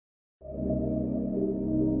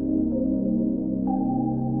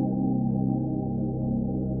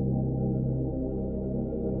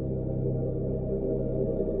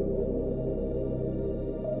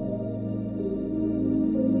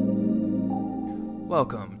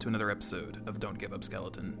Welcome to another episode of Don't Give Up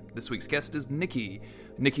Skeleton. This week's guest is Niki.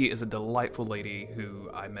 Niki is a delightful lady who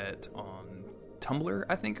I met on Tumblr,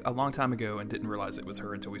 I think, a long time ago and didn't realize it was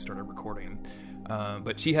her until we started recording.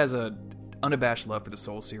 But she has a unabashed love for the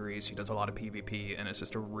Soul series. She does a lot of PvP, and it's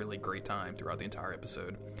just a really great time throughout the entire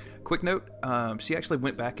episode. Quick note, she actually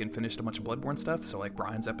went back and finished a bunch of Bloodborne stuff, so like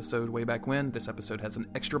Brian's episode way back when, this episode has an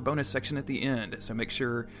extra bonus section at the end, so make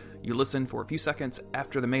sure you listen for a few seconds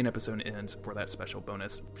after the main episode ends for that special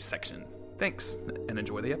bonus section. Thanks, and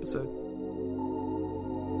enjoy the episode.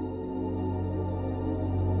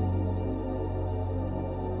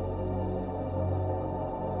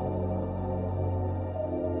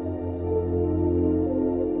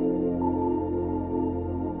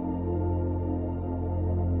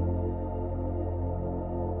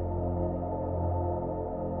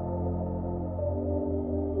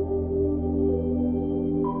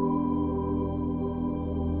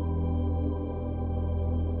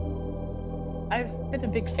 I've been a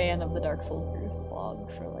big fan of the Dark Souls blog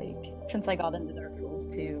for since I got into Dark Souls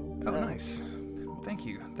 2. So. Oh, nice. Thank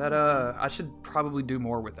you. That I should probably do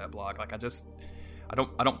more with that blog. I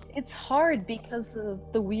don't. It's hard because of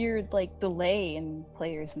the weird delay in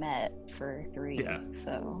players met for 3. Yeah.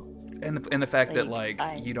 So. And the fact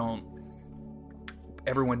that you don't.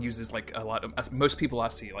 Everyone uses a lot of most people I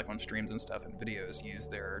see on streams and stuff and videos use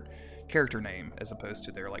their character name as opposed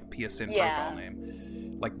to their PSN profile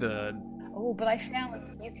name. Oh, but I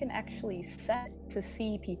found you can actually set to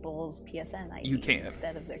see people's PSN ID you can.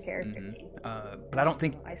 Instead of their character name. But I don't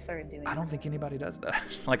think I started doing. I don't think anybody does that.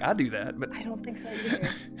 I do that, but I don't think so either.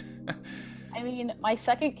 I mean, my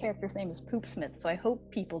second character's name is Poopsmith, so I hope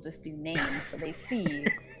people just do names so they see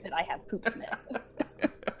that I have Poopsmith.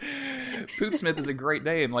 Poopsmith is a great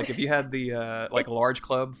name. If you had the large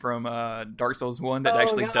club from Dark Souls 1 that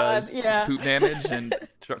actually does poop damage and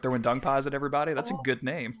throwing dung pies at everybody, that's a good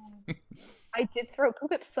name. I did throw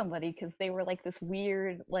poop at somebody because they were this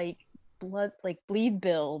weird blood bleed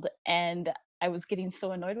build, and I was getting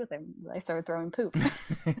so annoyed with them that I started throwing poop.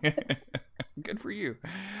 Good for you.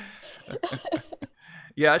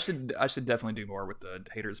 Yeah, I should definitely do more with the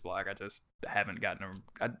haters blog. I just haven't gotten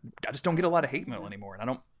I just don't get a lot of hate mail anymore, and I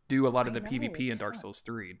don't do a lot of the PvP in Dark Souls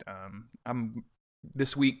 3. I'm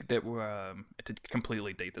this week to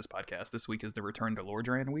completely date this podcast. This week is the Return to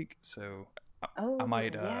Lordran week, so I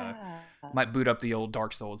might boot up the old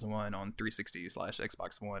Dark Souls 1 on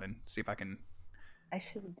 360/Xbox One and see if I can. I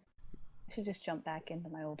should just jump back into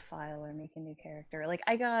my old file or make a new character.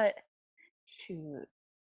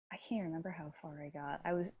 I can't remember how far I got.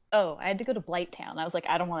 I had to go to Blighttown. I was like,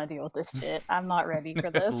 I don't want to deal with this shit. I'm not ready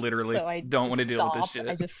for this. Literally, so I don't want to deal with this shit.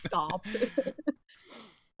 I just stopped.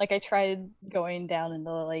 I tried going down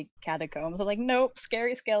into catacombs. I was like, nope,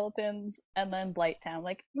 scary skeletons, and then Blighttown.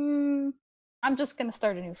 I'm just gonna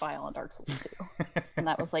start a new file on Dark Souls 2, and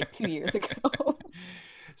that was 2 years ago.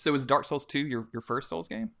 So is Dark Souls 2 your first Souls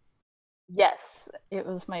game? Yes, it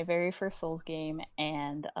was my very first Souls game,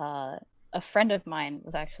 and a friend of mine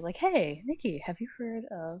was actually like, "Hey, Niki, have you heard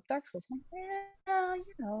of Dark Souls?" I'm like,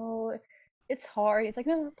 yeah, it's hard. It's like,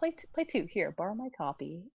 no, play 2. Here, borrow my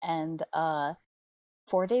copy. And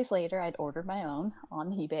 4 days later, I'd ordered my own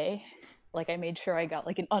on eBay. I made sure I got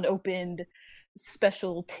an unopened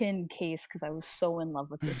special tin case because I was so in love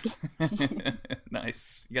with this game.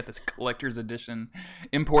 Nice. You got this collector's edition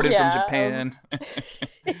imported from Japan.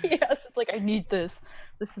 Yes, I need this.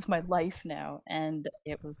 This is my life now. And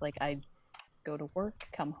it was I'd go to work,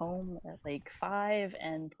 come home at 5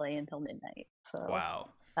 and play until midnight. So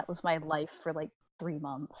wow, that was my life for 3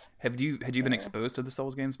 months. Had you been exposed to the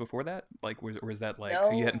Souls games before that? Was that no.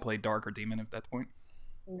 So you hadn't played Dark or Demon at that point?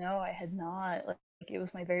 No, I had not. It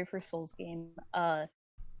was my very first Souls game.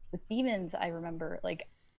 With Demons, I remember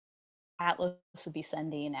Atlas would be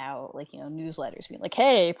sending out newsletters being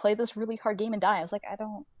hey, play this really hard game and die. I was like,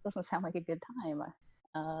 doesn't sound like a good time.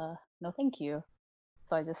 No thank you.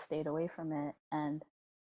 So I just stayed away from it, and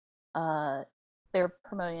they were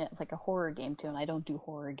promoting it as a horror game too, and I don't do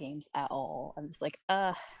horror games at all. I'm just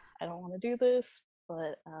I don't want to do this.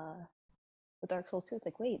 But with Dark Souls 2, it's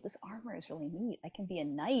wait, this armor is really neat. I can be a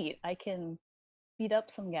knight. I can beat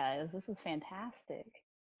up some guys. This is fantastic.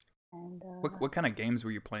 And what kind of games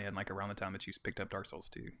were you playing around the time that you picked up Dark Souls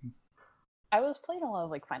 2? I was playing a lot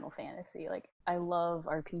of Final Fantasy. I love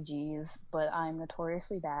RPGs, but I'm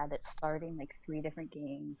notoriously bad at starting 3 different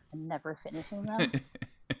games and never finishing them.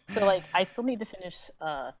 So I still need to finish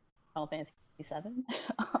Final Fantasy 7.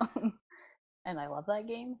 And I love that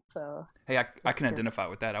game, so... Hey, I can identify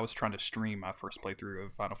with that. I was trying to stream my first playthrough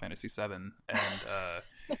of Final Fantasy 7, and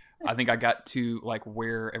I think I got to, like,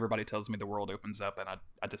 where everybody tells me the world opens up, and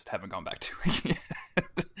I just haven't gone back to it yet.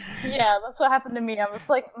 Yeah, that's what happened to me. I was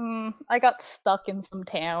like, I got stuck in some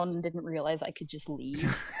town and didn't realize I could just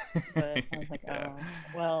leave. But I was like, Yeah. oh,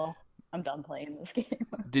 well, I'm done playing this game.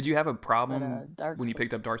 Did you have a But problem Dark when you Souls.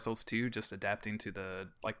 picked up Dark Souls 2 just adapting to the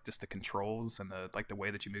like just the controls and the like the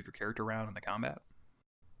way that you move your character around in the combat?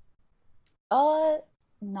 Uh,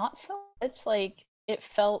 Not so much. Like, it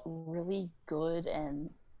felt really good and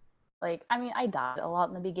like, I mean, I died a lot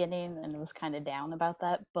in the beginning and was kind of down about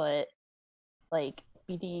that, but like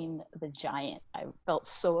beating the giant, I felt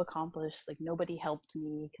so accomplished. Like nobody helped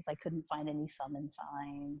me because I couldn't find any summon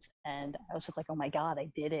signs, and I was just like, oh my god, I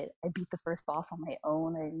did it! I beat the first boss on my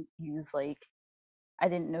own. I didn't use like I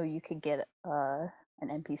didn't know you could get an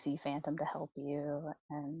NPC phantom to help you,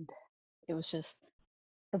 and it was just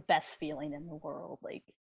the best feeling in the world. Like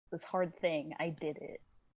this hard thing, I did it.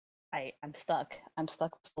 I'm stuck. I'm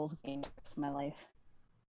stuck with Souls games the rest of my life.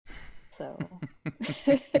 So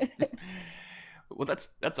Well, that's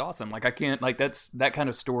awesome. Like I can't like that's that kind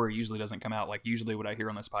of story usually doesn't come out. Like usually what I hear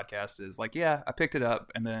on this podcast is like, yeah, I picked it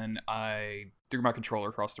up and then I threw my controller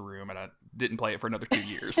across the room and I didn't play it for another 2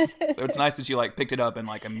 years. So it's nice that you like picked it up and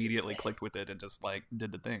like immediately clicked with it and just like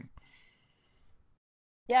did the thing.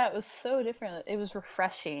 yeah, it was so different. It was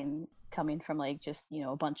refreshing coming from like just,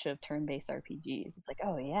 a bunch of turn-based RPGs. It's like,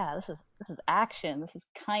 oh yeah, this is action. This is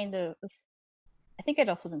kind of this. I think I'd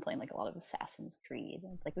also been playing like a lot of Assassin's Creed.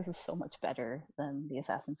 And it's like this is so much better than the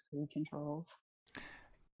Assassin's Creed controls.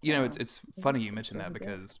 You know, So it's it funny was you mentioned that really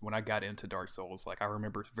good. because when I got into Dark Souls, like I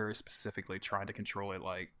remember very specifically trying to control it.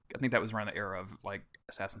 Like I think that was around the era of like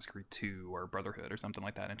Assassin's Creed 2 or Brotherhood or something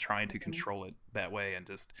like that, and trying to Mhm. control it that way and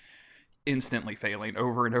just instantly failing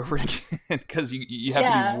over and over again because you have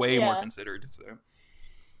to be Yeah, way more yeah. considered. So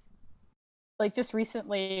Like just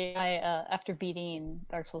recently, I after beating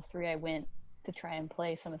Dark Souls 3, I went to try and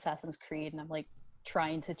play some Assassin's Creed, and I'm like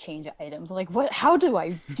trying to change items. I'm like, what? How do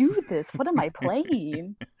I do this? What am I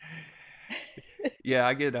playing? yeah,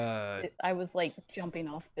 I get I was like jumping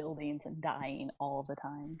off buildings and dying all the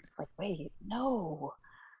time. It's like, wait, no.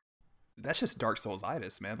 that's just Dark Souls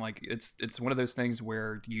itis, man. Like it's one of those things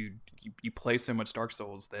where you play so much Dark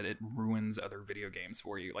Souls that it ruins other video games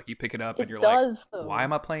for you. Like you pick it up and It you're like, does why though.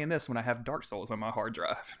 am I playing this when I have Dark Souls on my hard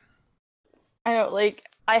drive? I know, like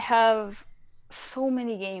I have so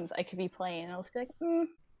many games I could be playing. And I'll just be like, I'm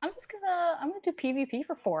gonna do PvP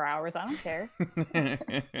for 4 hours. I don't care.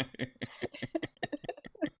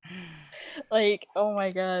 Like, oh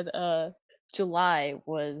my god, July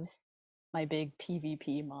was my big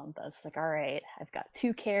PvP month. I was like, all right, I've got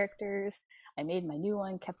two characters. I made my new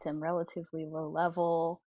one, kept him relatively low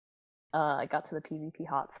level. I got to the PvP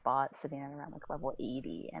hotspot sitting at around like level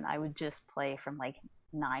 80, and I would just play from like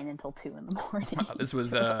 9 until 2 in the morning. Wow, this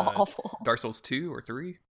was It was awful. Dark Souls 2 or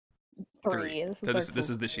 3? 3. 3. This is So Dark this Souls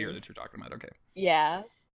is this year 3. that you're talking about. Okay. Yeah.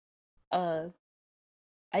 Uh,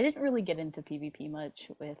 I didn't really get into PvP much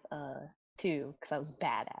with 2 because I was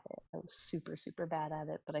bad at it. I was super super bad at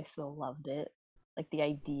it, but I still loved it. Like the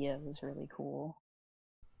idea was really cool,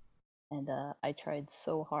 and I tried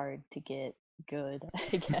so hard to get good,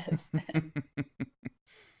 I guess. And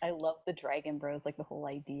I love the Dragon Bros, like the whole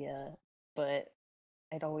idea, but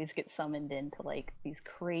I'd always get summoned into like these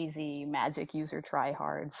crazy magic user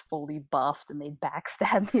tryhards, fully buffed, and they'd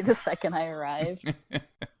backstab me the second I arrived.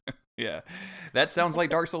 Yeah. That sounds like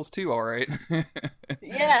Dark Souls 2, all right.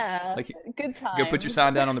 Yeah, Like good go put your times.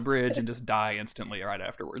 sign down on the bridge and just die instantly right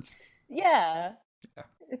afterwards. Yeah, Yeah.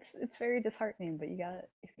 it's very disheartening, but you got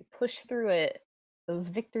if you push through it, those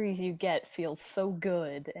victories you get feel so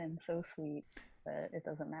good and so sweet that it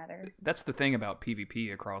doesn't matter. That's the thing about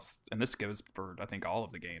PvP across, and this goes for I think all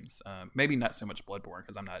of the games. Maybe not so much Bloodborne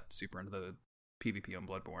because I'm not super into the PvP on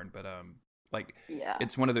Bloodborne, but like Yeah.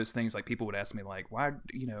 it's one of those things. Like people would ask me like, why,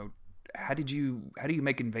 how do you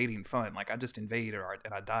make invading fun? Like I just invade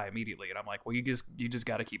and I die immediately, and I'm like, well, you just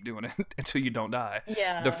got to keep doing it until you don't die. The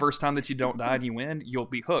Yeah. first time that you don't die and you win, you'll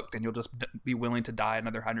be hooked, and you'll just be willing to die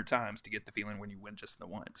another 100 times to get the feeling when you win just the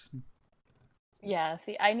once. Yeah,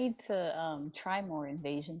 see, I need to try more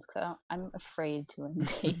invasions because I'm afraid to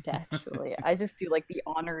invade actually. I just do like the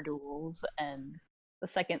honor duels, and the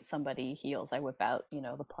second somebody heals, I whip out,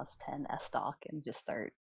 the plus 10 S stock and just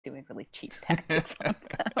start doing really cheap tactics on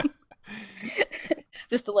them.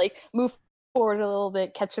 Just to like move forward a little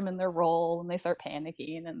bit, catch them in their roll when they start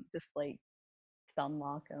panicking, and just like stun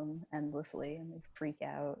lock them endlessly and they freak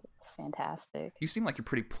out. It's fantastic. You seem like you're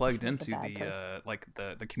pretty You plugged feel like a into bad the person. like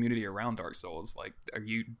the community around Dark Souls. Like,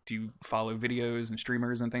 do you follow videos and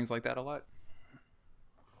streamers and things like that a lot?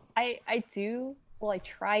 I do. Well, I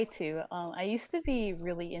try to. I used to be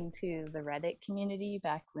really into the Reddit community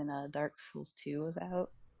back when Dark Souls 2 was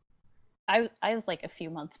out. I was like a few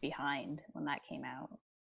months behind when that came out,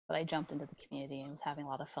 but I jumped into the community and was having a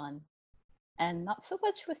lot of fun. And not so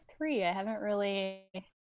much with 3. I haven't really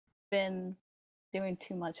been doing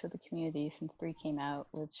too much with the community since 3 came out,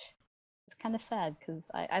 which is kind of sad because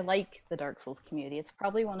I like the Dark Souls community. It's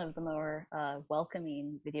probably one of the more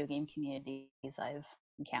welcoming video game communities I've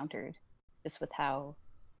encountered, just with how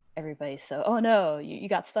everybody's so, oh no, you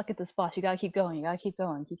got stuck at this boss, you gotta keep going, keep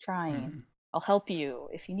trying. Mhm. I'll help you.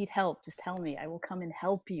 If you need help, just tell me. I will come and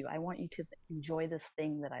help you. I want you to enjoy this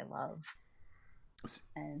thing that I love.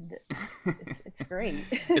 And it's great.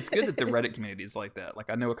 It's good that the Reddit community is like that. Like,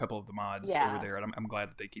 I know a couple of the mods over Yeah. there, and I'm glad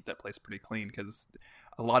that they keep that place pretty clean, because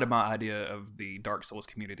a lot of my idea of the Dark Souls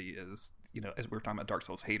community is, as we were talking about Dark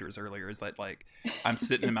Souls haters earlier, is that, like, I'm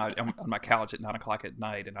sitting on my couch at 9 o'clock at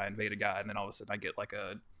night and I invade a guy, and then all of a sudden I get like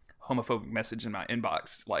a homophobic message in my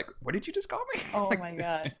inbox, like, what did you just call me? Oh Like, my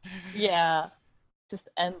god. Yeah. Just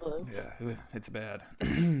endless. yeah, it's bad.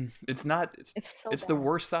 It's not. It's so It's the bad.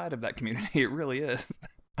 worst side of that community. It really is.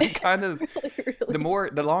 I kind of Really.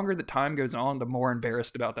 the longer the time goes on, the more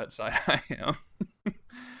embarrassed about that side I am.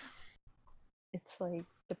 It's like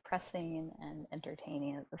depressing and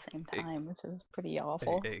entertaining at the same time, which is pretty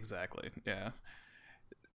awful. Exactly. Yeah.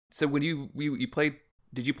 So when you played,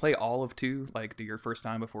 did you play all of 2, like, your first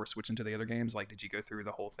time before switching to the other games? Like, did you go through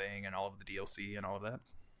the whole thing and all of the DLC and all of that?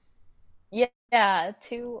 Yeah,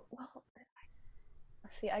 2. Well,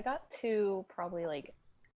 let's see. I got 2 probably like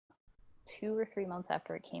 2 or 3 months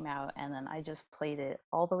after it came out, and then I just played it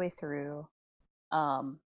all the way through.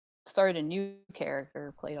 Um, Started a new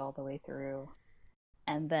character, played all the way through,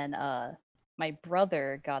 and then my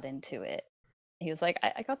brother got into it. He was like,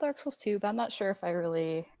 I got Dark Souls 2, but I'm not sure if I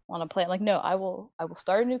really want to play it. I'm like, no, I will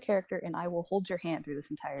start a new character and I will hold your hand through this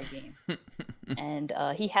entire game. And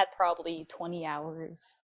he had probably 20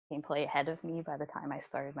 hours gameplay ahead of me by the time I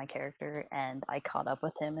started my character, and I caught up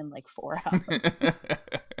with him in like 4 hours.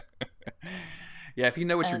 Yeah, if you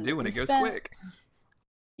know what you're And doing, we it goes spent quick.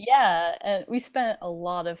 Yeah, and we spent a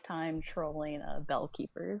lot of time trolling bell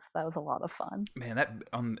keepers. That was a lot of fun. Man, that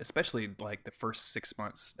especially like the first 6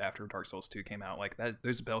 months after Dark Souls 2 came out, like that,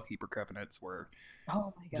 those Bellkeeper covenants were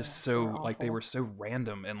Oh my just gosh, they were so, like, they were awful. so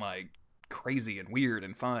random and like crazy and weird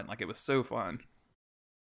and fun. Like, it was so fun.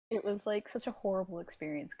 It was like such a horrible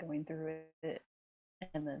experience going through it,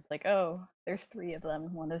 and then it's like, oh, there's 3 of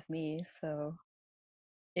them, one of me. So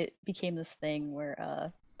it became this thing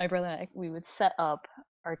where my brother and I, we would set up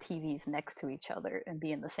our TVs next to each other and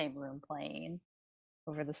be in the same room playing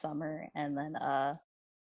over the summer, and then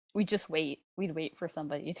we'd just wait. We'd wait for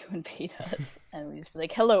somebody to invade us, and we'd just be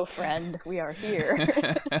like, "Hello, friend, we are here."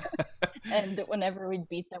 And whenever we'd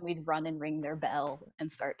beat them, we'd run and ring their bell and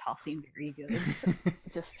start tossing very goods,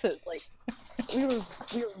 just to like. We were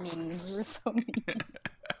we were mean. We were so mean.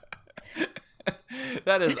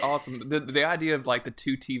 That is awesome. The idea of like the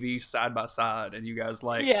 2 TVs side by side and you guys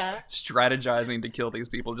like Yeah, strategizing to kill these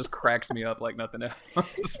people just cracks me up like nothing else.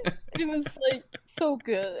 it was like so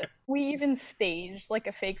good. We even staged like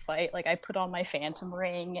a fake fight. Like I put on my phantom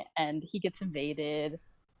ring and he gets invaded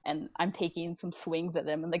and I'm taking some swings at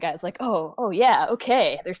him and the guy's like, "Oh, yeah,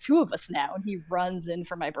 okay. There's 2 of us now." And he runs in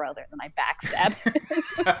for my brother and I backstab him.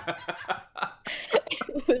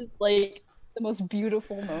 It was like the most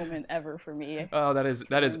beautiful moment ever for me Oh, that is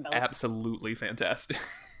trolling Bell. absolutely fantastic.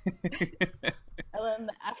 And then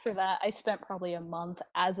after that, I spent probably a month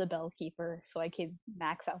as a bellkeeper so I could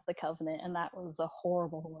max out the covenant, and that was a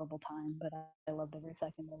horrible, horrible time. But I loved every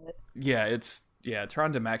second of it. Yeah,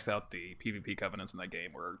 trying to max out the PvP covenants in that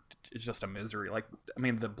game were it's just a misery. Like, I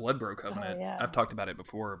mean, the Bloodbro Oh covenant, yeah. I've talked about it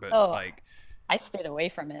before, but Oh, like I stayed away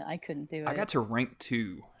from it. I couldn't do I got it. to rank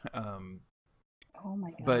 2. um, Oh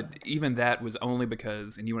my but god. even that was only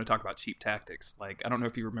because, and you want to talk about cheap tactics, like, I don't know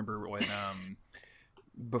if you remember when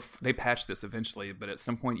they patched this eventually, but at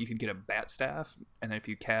some point you could get a bat staff, and then if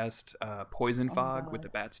you cast poison Oh my fog with god. the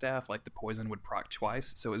bat staff, like, the poison would proc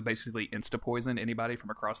twice, so it was basically insta poison anybody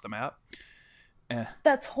from across the map. Eh.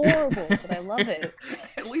 That's horrible, but I love it.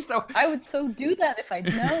 At least I would so do that if I'd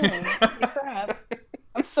known. Holy crap.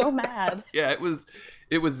 I'm so mad. Yeah, it was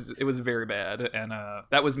very bad, and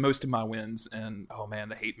that was most of my wins. And oh man,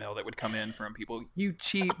 the hate mail that would come in from people, you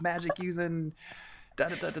cheap magic using da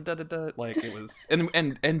da da da da da da. Like, it was,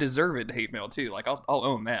 and deserved hate mail too. Like, I'll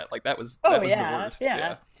own that. Like, that was Oh the yeah, worst. yeah.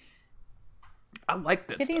 Yeah, I like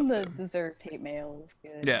that Getting stuff the though. deserved hate mail is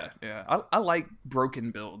good. Yeah. I like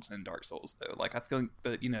broken builds in Dark Souls though. Like, I think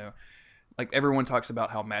that, like, everyone talks about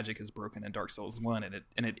how magic is broken in Dark Souls 1,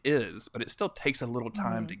 and it is, but it still takes a little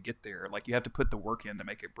time Hmm. to get there. Like, you have to put the work in to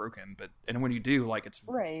make it broken, and when you do, like, it's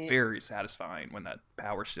Right. very satisfying when that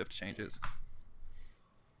power shift changes.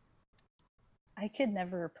 I could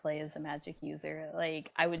never play as a magic user. Like,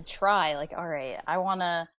 I would try, like, all right, I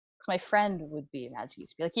wanna. Because my friend would be a magic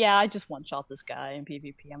user, be like, yeah, I just one shot this guy in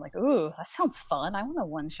PvP. I'm like, ooh, that sounds fun. I want to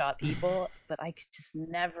one shot people, but I could just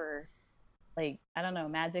never. Like, I don't know,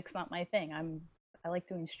 magic's not my thing. I like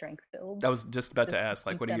doing strength I builds was just about to just to ask,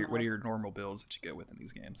 like, keep what are them your up. normal builds that you go with in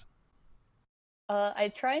these games?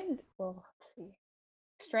 I tried. Well, let's see.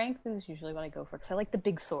 Strength is usually what I go for because I like the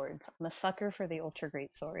big swords. I'm a sucker for the ultra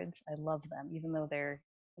great swords. I love them, even though they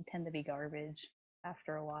tend to be garbage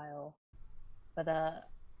after a while. But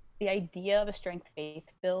the idea of a strength faith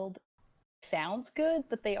build sounds good,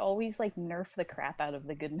 but they always like nerf the crap out of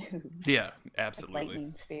the good moves, Yeah, like absolutely.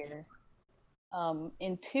 lightning spear.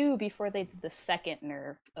 In two, before they did the second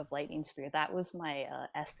nerf of lightning spear, that was my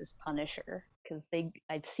Estus Punisher because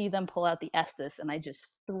I'd see them pull out the Estus and I just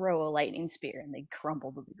throw a lightning spear and they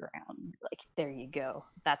crumble to the ground. Like, there you go.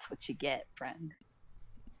 That's what you get, friend.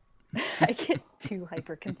 I get too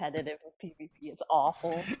hyper competitive with PvP. It's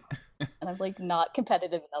awful. And I'm like not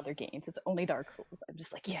competitive in other games. It's only Dark Souls. I'm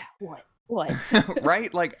just like, yeah, what?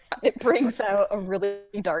 Right? Like, It brings out a really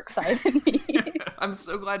dark side in me. I'm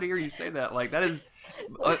so glad to hear you say that. Like, that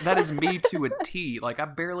is me to a T. Like, I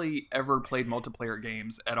barely ever played multiplayer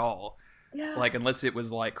games at all. Yeah. Like, unless it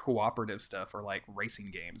was like cooperative stuff or like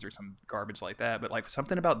racing games or some garbage like that. But like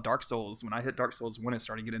something about Dark Souls, when I hit Dark Souls 1 and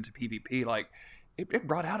started getting into PvP, like it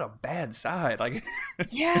brought out a bad side. Like,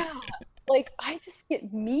 Yeah. Like, I just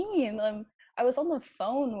get mean. I was on the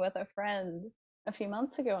phone with a friend a few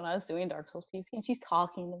months ago and I was doing Dark Souls PvP and she's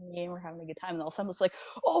talking to me and we're having a good time and all of a sudden it's like,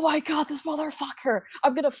 oh my god, this motherfucker!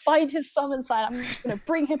 I'm gonna find his summon sign, I'm gonna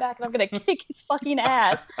bring him back and I'm gonna kick his fucking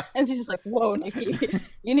ass. And she's just like, whoa, Nikki,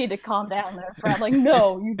 you need to calm down there, friend. I'm like,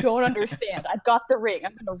 no, you don't understand. I've got the ring.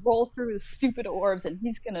 I'm gonna roll through his stupid orbs and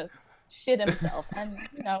he's gonna shit himself. And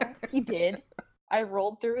he did. I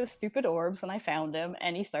rolled through his stupid orbs when I found him,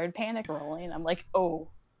 and he started panic rolling. I'm like, oh,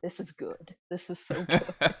 this is good. This is so good.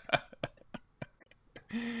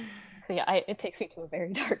 So yeah, it takes me to a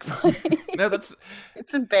very dark place. no, that's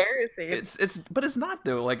It's embarrassing. but it's not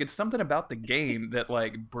though. Like, it's something about the game that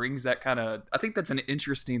like brings that kind of. I think that's an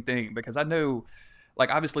interesting thing because I know, like,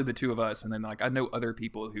 obviously the two of us, and then like I know other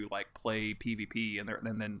people who like play PvP and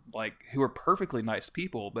then like who are perfectly nice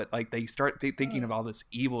people, but like they start thinking of all this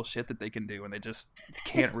evil shit that they can do, and they just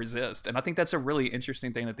can't resist. And I think that's a really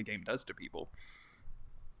interesting thing that the game does to people.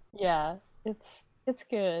 Yeah, it's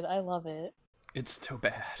good. I love it. It's so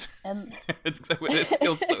bad. And It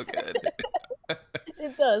feels so good.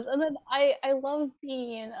 it does. And then I love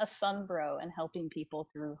being a sunbro and helping people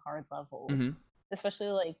through hard levels, Mm-hmm. especially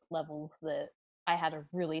like levels that I had a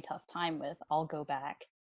really tough time with. I'll go back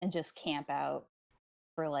and just camp out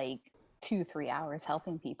for like 2-3 hours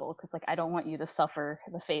helping people because like I don't want you to suffer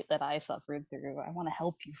the fate that I suffered through. I want to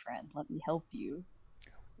help you, friend. Let me help you.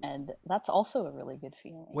 And that's also a really good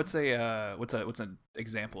feeling. What's an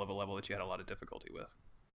example of a level that you had a lot of difficulty with?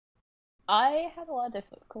 I had a lot of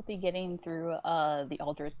difficulty getting through the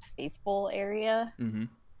Aldrich Faithful area Mm-hmm.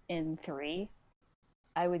 in 3.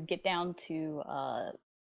 I would get down to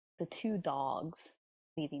the 2 dogs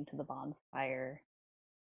leading to the bonfire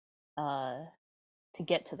to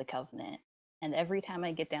get to the Covenant. And every time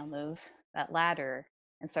I get down that ladder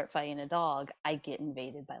and start fighting a dog, I get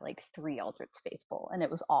invaded by like 3 Aldrich Faithful, and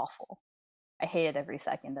it was awful. I hated every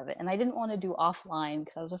second of it, and I didn't want to do offline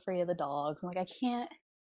because I was afraid of the dogs. I'm like, I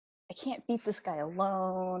can't beat this guy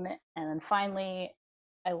alone. And then finally,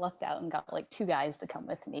 I lucked out and got like 2 guys to come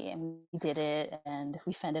with me, and we did it, and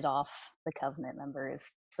we fended off the Covenant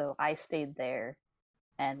members. So I stayed there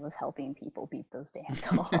and was helping people beat those damn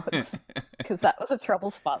dogs because that was a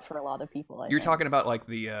trouble spot for a lot of people. You're talking about like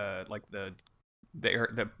the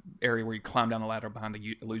area where you climb down the ladder behind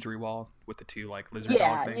the illusory wall with the 2 like lizard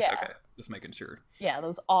dog things. Yeah. Okay, just making sure. Yeah,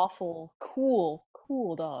 those awful, cool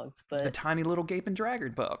dogs, but The tiny little gaping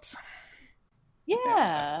dragon pups.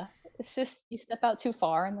 yeah, it's just you step out too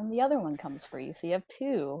far and then the other one comes for you, so you have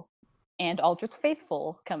 2. And Aldrich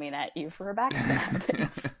Faithful coming at you for a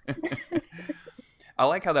backstab. I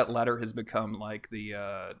like how that ladder has become like the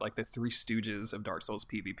Three Stooges of Dark Souls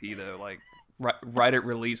PvP though. Like right at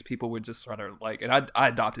release, people would just sort of like, and I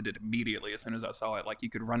adopted it immediately as soon as I saw it. Like, you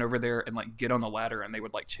could run over there and like get on the ladder, and they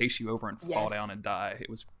would like chase you over and fall down and die. It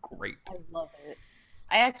was great. I love it.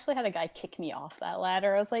 I actually had a guy kick me off that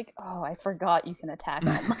ladder. I was like, oh, I forgot you can attack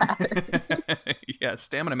on ladders. Yeah,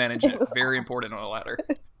 stamina management is very important on a ladder.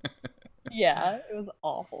 Yeah, it was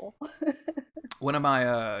awful. One of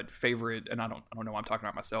my favorite, and I don't know why I'm talking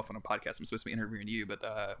about myself on a podcast. I'm supposed to be interviewing you, but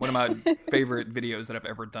one of my favorite videos that I've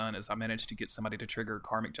ever done is I managed to get somebody to trigger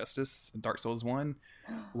Karmic Justice in Dark Souls 1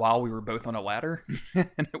 while we were both on a ladder.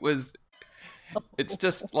 And It's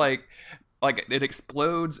just like it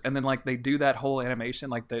explodes and then like they do that whole animation.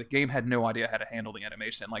 Like the game had no idea how to handle the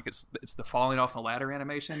animation. Like it's the falling off the ladder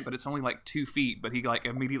animation, but it's only like 2 feet, but he like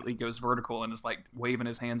immediately goes vertical and is like waving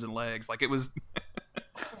his hands and legs. Like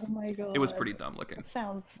Oh my it was god. pretty dumb looking. That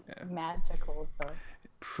sounds Yeah, magical though.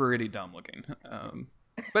 pretty dumb looking.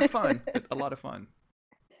 But fun, a lot of fun.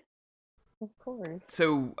 Of course.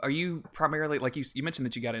 So are you primarily like you mentioned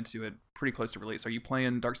that you got into it pretty close to release? Are you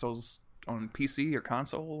playing Dark Souls on PC or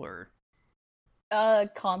console or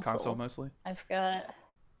console Console. mostly? I've got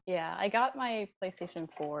yeah, I got my PlayStation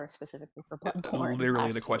 4 specifically for Bloodborne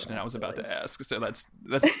Literally the last year question I was about to actually. ask. So that's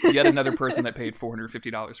yet another person that paid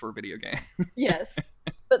 $450 for a video game. Yes.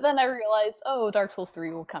 But then I realized, oh, Dark Souls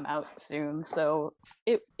 3 will come out soon, so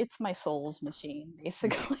it's my Souls machine,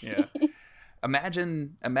 Yeah. basically.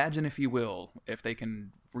 Imagine if you will, if they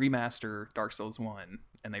can remaster Dark Souls 1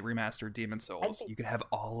 and they remaster Demon I'd Souls, be you could have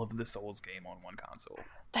all of the Souls game on one console.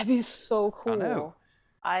 That'd be so I know. cool.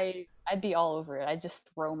 I'd be all over it. I'd just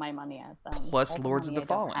throw my money at them. Plus All the Lords of money the I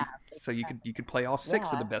don't Fallen. have. So you could play all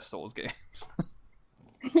 6 of the Yeah. best Souls games.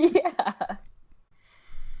 Yeah.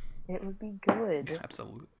 It would be good.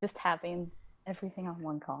 Absolutely. Just having everything on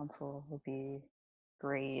one console would be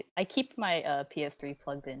great. I keep my PS3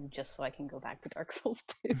 plugged in just so I can go back to Dark Souls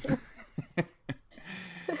 2.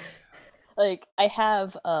 Like I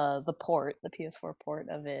have the PS4 port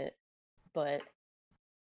of it, but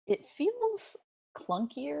it feels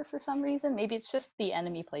clunkier for some reason. Maybe it's just the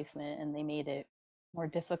enemy placement and they made it more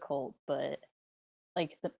difficult, but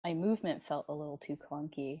like my movement felt a little too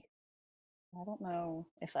clunky. I don't know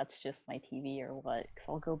if that's just my TV or what, because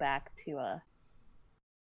I'll go back to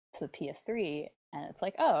the PS3 and it's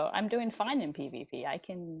like, oh, I'm doing fine in PvP. I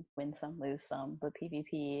can win some, lose some, but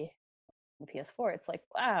PvP on the PS4, it's like,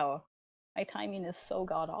 wow, my timing is so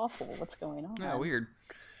god awful. What's going Yeah, on? weird.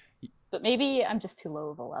 But maybe I'm just too low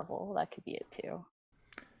of a level. That could be it too.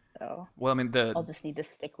 So Well, I mean I'll just need to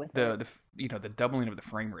stick with the it. the the doubling of the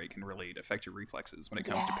frame rate can really affect your reflexes when it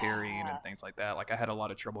comes to parrying Yeah. and things like that. Like I had a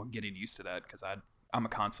lot of trouble getting used to that because I'm a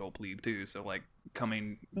console plebe too. So like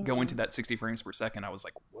going Hmm. to that 60 frames per second, I was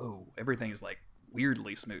like, whoa, everything is like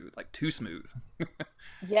weirdly smooth, like too smooth.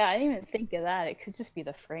 Yeah, I didn't even think of that. It could just be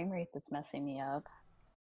the frame rate that's messing me up.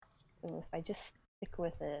 So if I just stick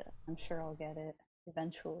with it, I'm sure I'll get it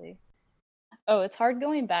eventually. Oh, it's hard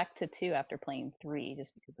going back to 2 after playing 3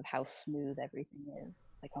 just because of how smooth everything is.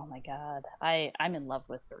 Like, oh my god. I'm in love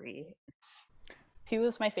with 3. It's 2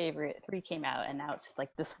 was my favorite, 3 came out, and now it's just like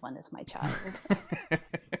this one is my child.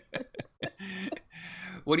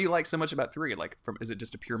 What do you like so much about 3? Like, from is it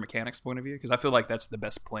just a pure mechanics point of view? Because I feel like that's the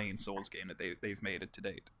best playing Souls game that they've made it to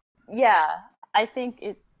date. Yeah, I think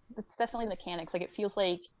it's definitely mechanics. Like it feels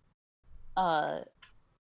like uh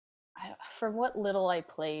from what little I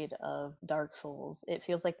played of Dark Souls, it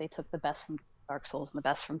feels like they took the best from Dark Souls and the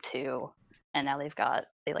best from 2, and now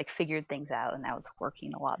they like figured things out, and now it's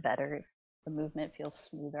working a lot better. The movement feels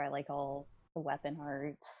smoother. I like all the weapon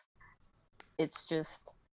arts. It's just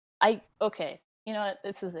okay. You know what?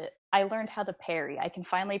 This is it. I learned how to parry. I can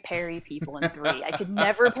finally parry people in 3. I could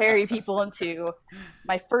never parry people in 2.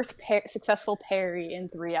 My first successful parry in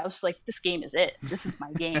 3, I was just like, this game is it. This is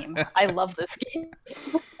my game. I love this game.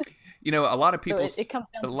 You know, a lot of So people it comes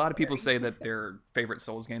a down to lot of people parry. say that their favorite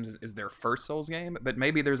Souls games is their first Souls game, but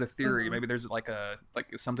maybe there's a theory, Hmm. maybe there's like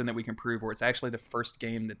something that we can prove where it's actually the first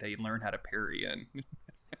game that they learn how to parry in.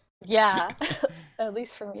 Yeah, at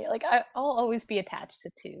least for me. Like I'll always be attached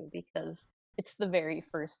to 2 because it's the very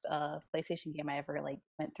first PlayStation game I ever like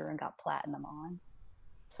went through and got platinum on.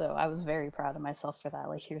 So I was very proud of myself for that.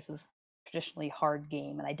 Like here's this traditionally hard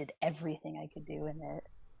game and I did everything I could do in it.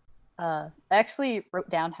 I actually wrote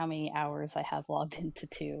down how many hours I have logged into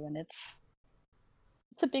 2 and it's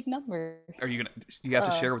a big number. Are you gonna you It's, have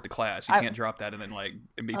to share with the class? You I can't drop that and then like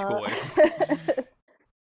and be uh coy.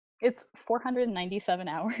 it's 497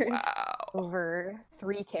 hours Wow. over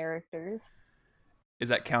 3 characters. Is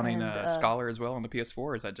that counting And Scholar as well on the PS4,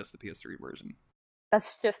 or is that just the PS3 version?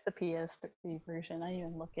 that's just the PS3 version. I didn't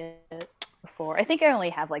even look at it before. I think I only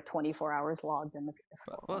have like 24 hours logged in the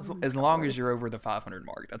PS4 Well, one in as long as Scholars. you're over the 500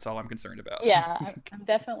 mark, that's all I'm concerned about. Yeah, I'm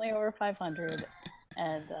definitely over 500.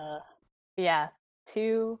 And yeah,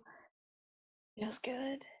 2 is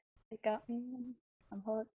good. It got me. I'm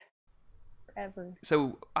hooked forever.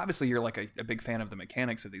 So obviously you're like a big fan of the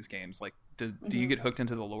mechanics of these games. Like, do you Hmm. get hooked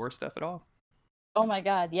into the lore stuff at all? Oh my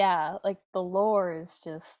god, yeah. Like the lore is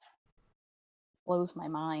just blows my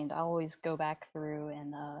mind. I always go back through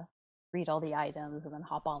and read all the items and then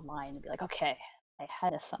hop online and be like, okay, I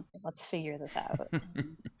had something. Let's figure this out.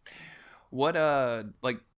 And What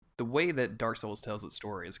like the way that Dark Souls tells its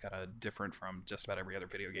story is kind of different from just about every other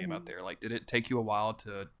video game out Mhm. there. Like, did it take you a while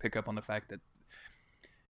to pick up on the fact that,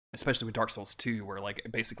 especially with Dark Souls 2, where like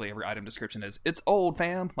basically every item description is "it's old,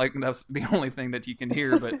 fam"? Like that's the only thing that you can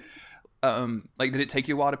hear. But like, did it take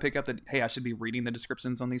you a while to pick up that, hey, I should be reading the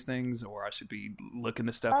descriptions on these things, or I should be looking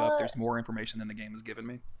this stuff up? uh, There's more information than the game has given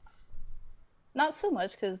me. Not so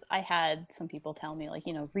much because I had some people tell me like,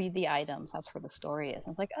 read the items. That's where the story is.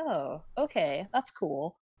 And it's like, oh, okay, that's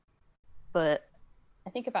cool. But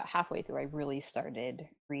I think about halfway through, I really started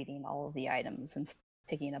reading all of the items and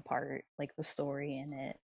picking apart like the story in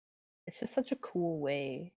it. It's just such a cool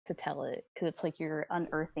way to tell it because it's like you're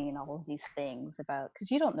unearthing all of these things about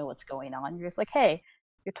because you don't know what's going on. You're just like, hey,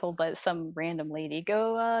 you're told by some random lady,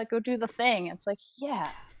 go do the thing. It's like,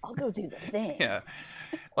 yeah, I'll go do the thing. Yeah,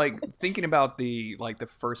 like thinking about the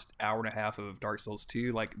first hour and a half of Dark Souls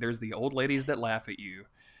 2, like there's the old ladies that laugh at you.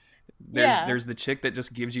 There's Yeah. there's the chick that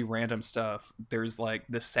just gives you random stuff. There's like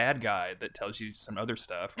the sad guy that tells you some other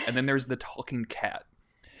stuff, and then there's the talking cat.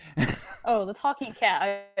 Oh, the talking cat.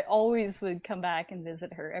 I always would come back and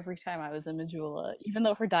visit her every time I was in Majula, even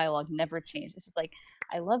though her dialogue never changed. It's just like,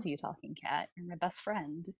 I love you, talking cat. You're my best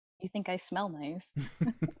friend. You think I smell nice?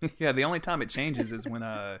 Yeah, the only time it changes is when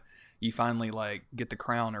you finally like get the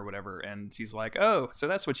crown or whatever, and she's like, "Oh, so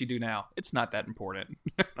that's what you do now. It's not that important."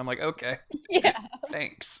 I'm like, "Okay, Yeah.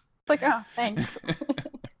 thanks." It's like, oh, thanks.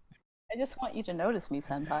 I just want you to notice me,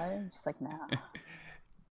 senpai. And she's like, nah,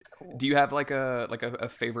 it's cool. Do you have like a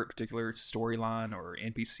favorite particular storyline or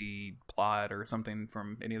NPC plot or something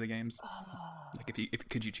from any of the games? Like if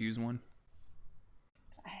could you choose one?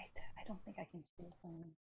 I don't think I can choose them.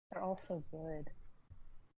 They're all so good.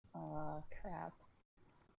 Crap.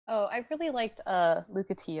 Oh, I really liked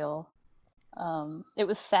Lucatiel. It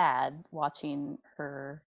was sad watching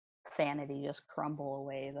her sanity just crumble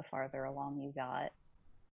away the farther along you got.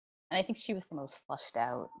 And I think she was the most flushed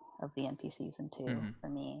out of the NPCs in two Hmm. for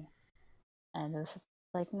me. And it was just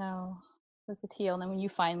like, no, Lucatiel. And then when you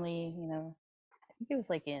finally, I think it was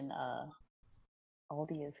like in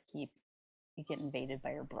Aldia's Keep, you get invaded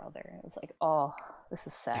by your brother. It was like, oh, this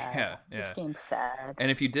is sad. Yeah, This yeah. game's sad.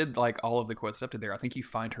 And if you did like all of the quests up to there, I think you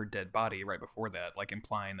find her dead body right before that, like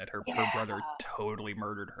implying that her Yeah. brother totally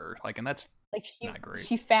murdered her. Like, and that's Like she not great.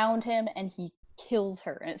 she found him and he kills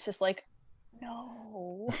her, and it's just like,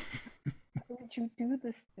 no, why would you do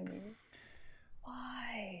this to me?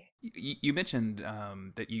 Why? You mentioned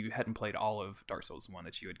that you hadn't played all of Dark Souls 1,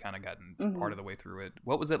 that you had kind of gotten part Hmm. of the way through it.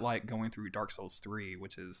 What was it like going through Dark Souls 3,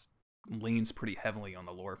 which is leans pretty heavily on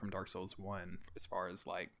the lore from Dark Souls 1, as far as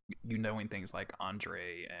like you knowing things like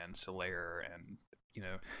Andre and Solaire and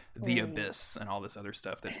the Right. Abyss and all this other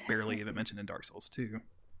stuff that's barely even mentioned in Dark Souls 2.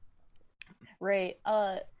 Right.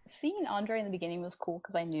 Seeing Andre in the beginning was cool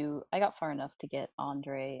because I knew I got far enough to get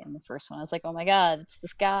Andre in the first one. I was like, oh my god, it's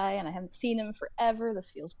this guy, and I haven't seen him forever.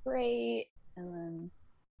 This feels great. And then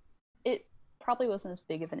it probably wasn't as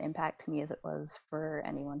big of an impact to me as it was for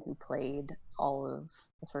anyone who played all of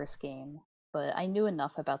the first game. But I knew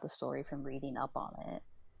enough about the story from reading up on it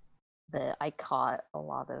that I caught a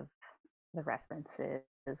lot of the references.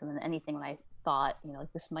 And then anything when I thought,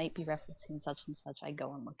 like this might be referencing such and such, I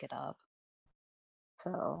go and look it up.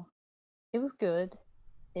 So it was good.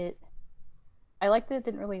 It I liked that it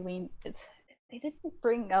didn't really lean. They didn't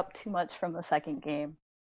bring up too much from the second game,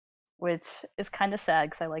 which is kind of sad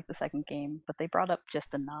because I like the second game, but they brought up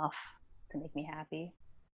just enough to make me happy.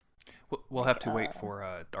 We'll have Like, to wait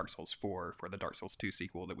for Dark Souls 4 for the Dark Souls 2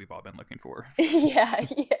 sequel that we've all been looking for. yeah,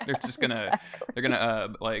 yeah, They're just gonna they're exactly.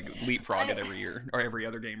 gonna like leapfrog it I, every year or every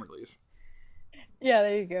other game release. yeah,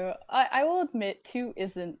 there you go. I will admit, two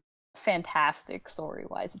isn't fantastic story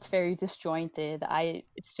wise. It's very disjointed.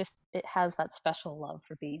 It's just it has that special love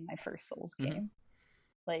for being my first Souls Hmm. game.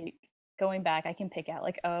 Like going back, I can pick out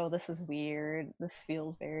like, oh, this is weird. This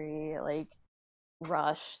feels very like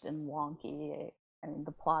rushed and wonky. I mean,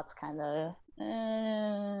 the plot's kind of,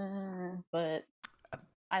 but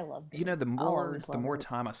I loved You it. know, the I'll more always the love more it.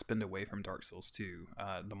 time I spend away from Dark Souls 2,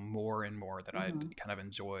 the more and more that I Hmm. kind of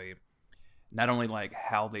enjoy not only like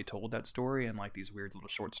how they told that story and like these weird little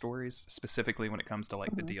short stories, specifically when it comes to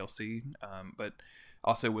like the Hmm. DLC, but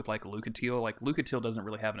also with like Lucatiel. Like Lucatiel doesn't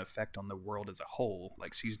really have an effect on the world as a whole.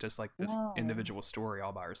 Like she's just like this No, individual story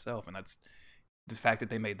all by herself, and that's the fact that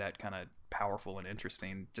they made that kind of powerful and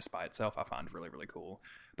interesting just by itself. I find really really cool.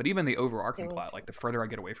 But even the it overarching was plot, like really the cool. further I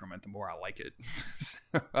get away from it, the more I like it.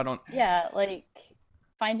 So I don't. Yeah, like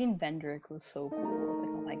finding Vendrick was so cool. I was like,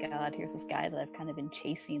 oh my god, here's this guy that I've kind of been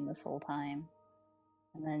chasing this whole time.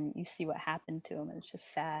 And then you see what happened to him, and it's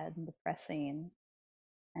just sad and depressing.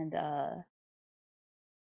 And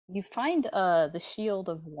You find the Shield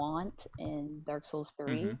of Want in Dark Souls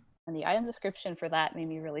Mm-hmm. 3, and the item description for that made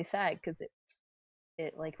me really sad because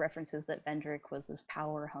it like references that Vendrick was this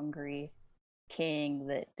power hungry king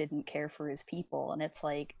that didn't care for his people, and it's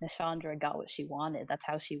like Nashandra got what she wanted. That's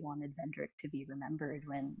how she wanted Vendrick to be remembered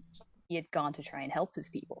when he had gone to try and help his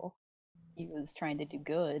people. He was trying to do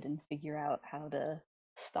good and figure out how to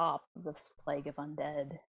stop this plague of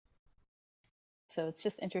undead. So it's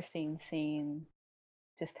just interesting seeing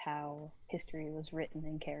just how history was written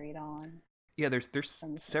and carried on Yeah, there's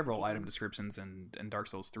from the same several item game. descriptions in Dark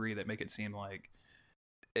Souls 3 that make it seem like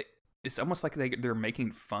it, it's almost like they're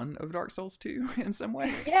making fun of Dark Souls 2 in some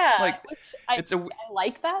way. Yeah, Like which I it's a I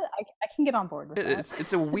like that. I can get on board with that.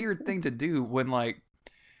 it's a weird thing to do when like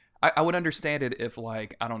I would understand it if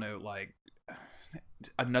like I don't know like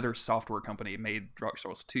another software company made Dark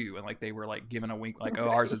Souls 2 and like they were like giving a wink like oh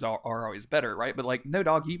ours Right. is are always better, right? But like no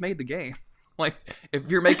dog, you made the game. Like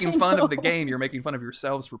if you're making I fun of the know. game, you're making fun of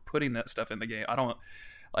yourselves for putting that stuff in the game. I don't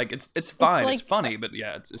like it's It's fine, it's like funny, but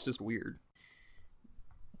yeah, it's just weird.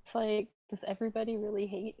 it's like does everybody really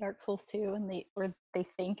hate Dark Souls 2 and they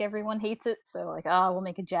think everyone hates it, so like we'll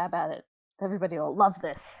make a jab at it. Everybody will love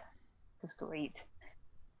this. This is great.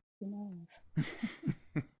 Who knows?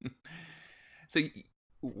 So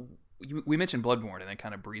we mentioned Bloodborne and then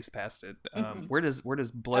kind of breezed past it. Hmm. Where does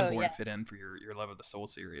Oh yeah. Bloodborne fit in for your love of the Soul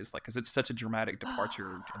series? Like, because it's such a dramatic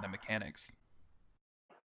departure in the mechanics.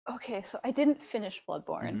 Okay, so I didn't finish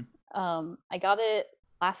Mm-hmm. Bloodborne. I got it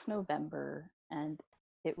last November, and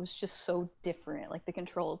it was just so different. Like the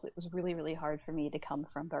controls, it was really, really hard for me to come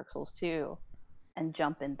from Dark Souls 2 and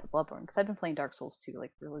jump into Bloodborne because I've been playing Dark Souls 2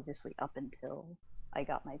 like religiously up until I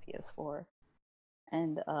got my PS4,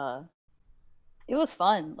 and it was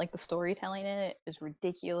fun. Like the storytelling in it is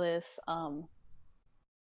ridiculous.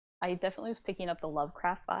 I definitely was picking up the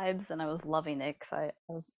Lovecraft vibes, and I was loving it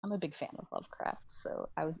because I'm a big fan of Lovecraft, so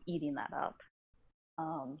I was eating that up.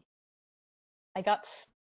 Um, I got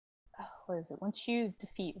what is it? Once you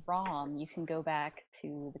defeat Rom, you can go back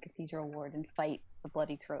to the Cathedral Ward and fight the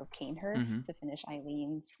Bloody Crow of Mm-hmm. Canehurst to finish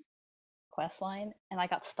Eileen's quest line, and I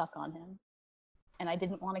got stuck on him. And I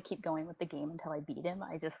didn't want to keep going with the game until I beat him.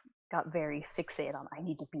 I just got very fixated on I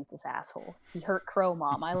need to beat this asshole. He hurt Crow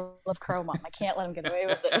Mom. I love Crow Mom. I can't let him get away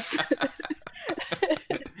with this.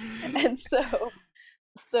 And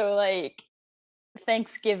so like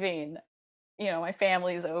Thanksgiving, my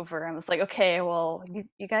family's over. I was like, okay, well,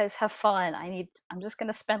 you guys have fun. I'm just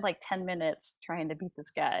gonna spend like 10 minutes trying to beat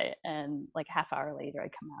this guy. And like half hour later I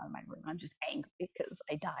come out of my room. I'm just angry because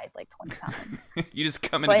I died like 20 times. You just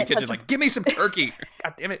come So into I the didn't kitchen touch like, give me some turkey.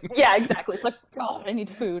 God damn it. yeah, exactly. It's like, God, I need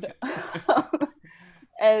food.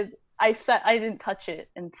 And I didn't touch it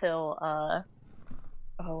until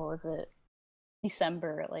what was it?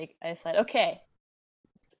 December. Like I said, okay,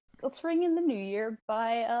 let's ring in the new year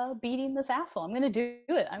by beating this asshole. I'm gonna do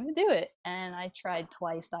it. I'm gonna do it. And I tried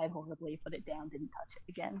twice, died horribly, put it down, didn't touch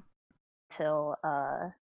it again till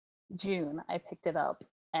June. I picked it up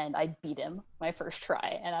and I beat him my first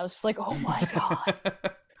try, and I was just like, oh my god,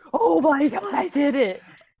 I did it.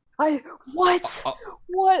 I what all,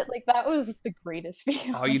 what like that was the greatest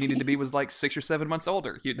all you needed feeling, to be was like 6 or 7 months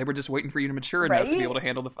older. They were just waiting for you to mature enough to be able right? to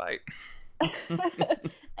handle the fight.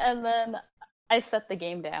 And then I set the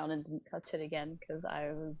game down and didn't touch it again because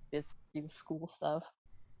I was busy with school stuff.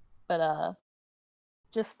 But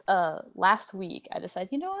just last week I decided,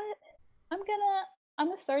 you know what? I'm gonna I'm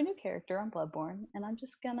gonna start a new character on Bloodborne, and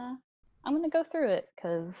I'm gonna go through it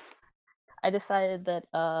because I decided that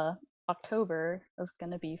October was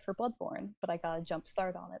gonna be for Bloodborne, but I got a jump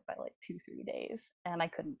start on it by like 2-3 days, and I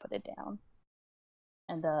couldn't put it down.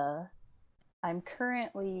 And I'm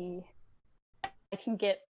currently I can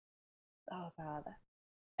get oh god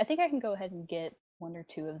I think I can go ahead and get one or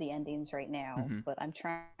two of the endings right now, Mm-hmm. but I'm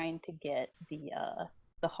trying to get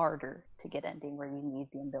the harder to get ending where you need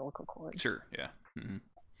the umbilical cords. Sure, yeah. Mm-hmm.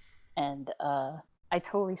 And I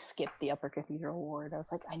totally skipped the Upper Cathedral Ward. I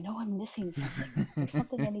was like, I know I'm missing something. There's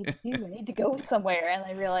something I need to do. I need to go somewhere. And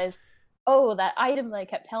I realized, oh, that item that I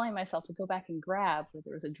kept telling myself to go back and grab, where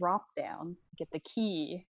there was a drop down, get the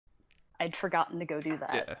key. I'd forgotten to go do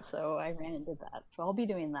that, Yeah. so I ran and did that. So I'll be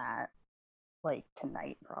doing that like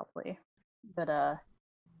tonight probably. But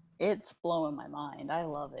it's blowing my mind. I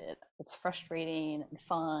love it. It's frustrating and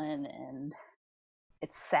fun and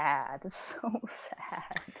it's sad. It's so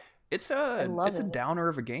sad. It's I a love it's a it. downer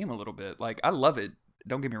of a game a little bit. Like I love it.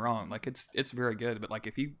 Don't get me wrong. Like it's very good, but like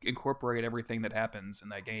if you incorporate everything that happens in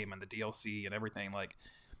that game and the DLC and everything, like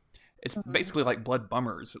it's Hmm. basically like Blood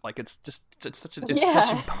Bummers. Like it's such a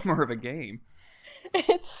Yeah, bummer of a game.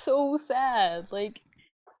 it's so sad. Like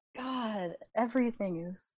God, everything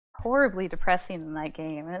is horribly depressing in that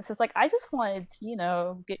game. And it's just like I just wanted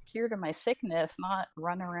to, get cured of my sickness, not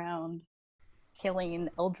run around killing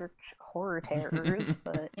eldritch horror terrors,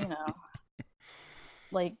 but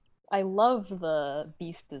like I love the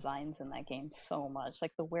beast designs in that game so much.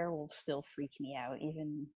 Like the werewolves still freak me out,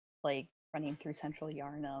 even like running through Central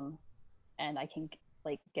Yarnum, and I can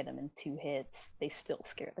like get them in 2 hits. They still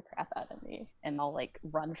scare the crap out of me, and I'll like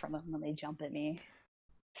run from them when they jump at me.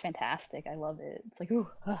 It's fantastic. I love it. It's like, ooh,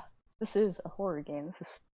 this is a horror game. This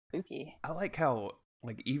is spooky. I like how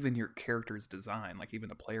like even your character's design, like even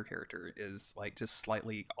the player character is like just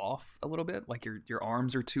slightly off a little bit. Like your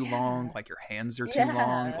arms are too long, Yeah, like your hands are too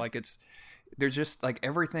long. yeah, Like there's just like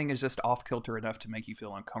everything is just off kilter enough to make you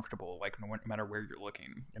feel uncomfortable, like no matter where you're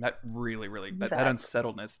looking. And that really that exactly.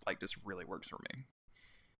 unsettledness like just really works for me.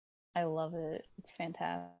 I love it. It's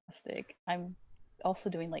fantastic. I'm also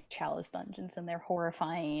doing like chalice dungeons, and they're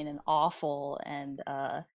horrifying and awful. And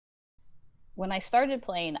when I started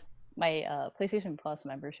playing, my PlayStation Plus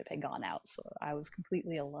membership had gone out, so I was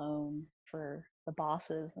completely alone for the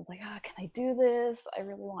bosses. I was like, can I do this? I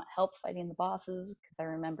really want help fighting the bosses because I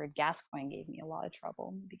remembered Gascoigne gave me a lot of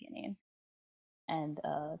trouble in the beginning, and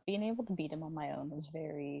being able to beat him on my own was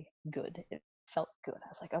very good. It felt good. I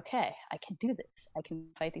was like, okay, I can do this. I can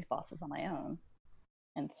fight these bosses on my own.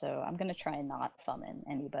 And so I'm gonna try and not summon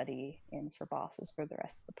anybody in for bosses for the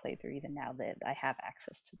rest of the playthrough, even now that I have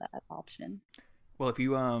access to that option. Well, if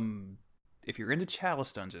you're into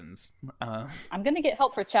chalice dungeons, I'm gonna get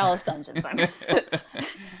help for Chalice Dungeons. I'm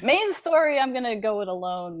main story. I'm gonna go it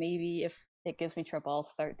alone. Maybe if it gives me trouble, I'll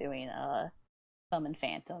start doing summon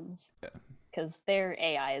phantoms because their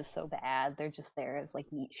AI is so bad. They're just there as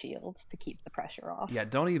like meat shields to keep the pressure yeah, off.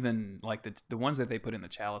 don't even like the ones that they put in the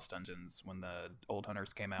chalice dungeons when the old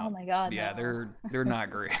hunters came Oh out. my god, Yeah, no, they're not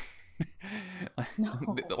great.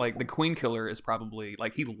 Like the no. queen killer is probably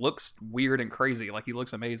like he looks weird and crazy, like he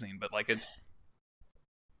looks amazing, but like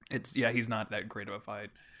it's yeah, he's not that great of a fight.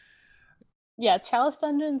 Yeah, Chalice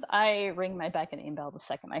Dungeons, I ring my beck and aim bell the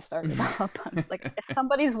second I start it up. I'm just like, if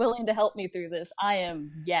somebody's willing to help me through this, I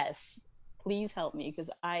am, yes. Please help me because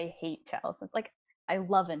I hate Chalice. Like, I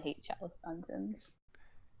love and hate Chalice Dungeons.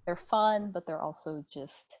 They're fun, but they're also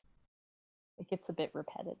just, it gets a bit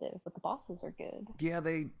repetitive. But the bosses are good. Yeah,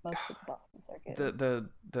 they Most of the bosses are the good.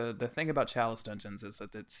 the thing about chalice dungeons is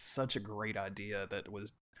that it's such a great idea that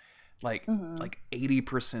was like Hmm.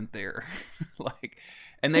 80% there. Like,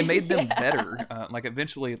 and they made them Yeah. better. Like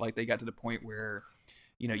eventually like they got to the point where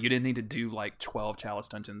you didn't need to do like 12 chalice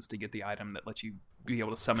dungeons to get the item that lets you be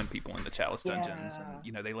able to summon people in the chalice dungeons. And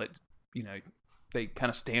Yeah. they let you know they kind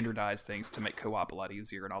of standardize things to make co-op a lot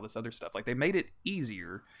easier and all this other stuff. Like they made it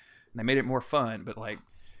easier and they made it more fun, but like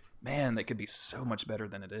man, that could be so much better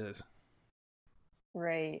than it is.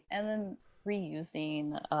 Right. And then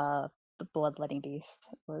reusing the Bloodletting Beast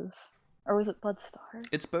was, or was it Bloodstarved?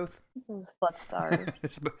 It's both. It was Bloodstarved.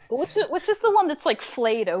 It's Which is the one that's like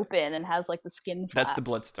flayed open and has like the skin that's the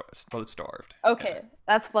flaps? blood starved. Yeah, Okay,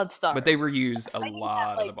 that's but they Bloodstarved. reuse a Fighting that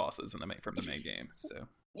lot of the like bosses in the from the main game. So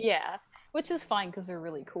yeah, which is fine because they're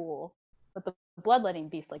really cool. But the Bloodletting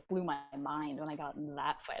Beast like blew my mind when I got into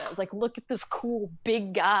that fight. I was like, look at this cool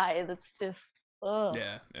big guy that's just ugh,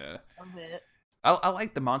 yeah, yeah. love it. I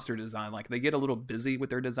like the monster design. Like they get a little busy with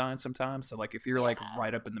their design sometimes. So like if you're like Yeah.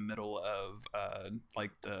 right up in the middle of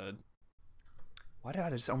like the why did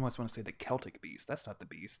I just almost want to say the Celtic beast? That's not the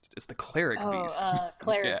beast. It's the cleric Oh, beast. Yeah,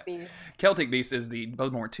 Cleric Beast. Celtic beast is the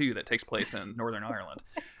Bloodborne 2 that takes place in Northern Ireland.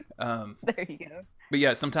 Um, There you go. but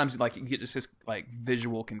yeah, sometimes like you get just like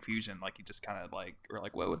visual confusion. Like you just kind of like are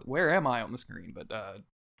like, where am I on the screen? But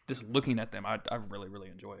just looking at them, I really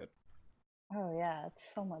enjoy it. Oh yeah,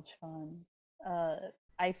 it's so much fun. Uh,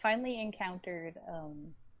 I finally encountered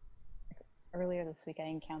earlier this week. I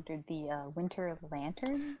encountered the winter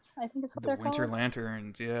lanterns. I think is what The they're Winter called.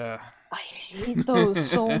 Lanterns, yeah. I hate those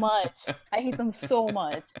so much. I hate them so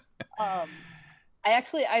much. Um,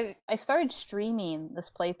 I started streaming this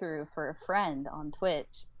playthrough for a friend on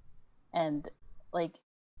Twitch, and like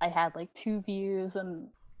I had like 2 views, and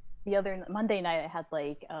the other Monday night I had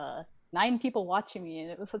like 9 people watching me,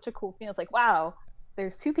 and it was such a cool feeling. It's like, wow,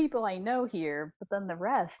 there's 2 people I know here, but then the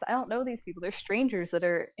rest I don't know these people. They're strangers that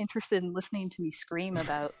are interested in listening to me scream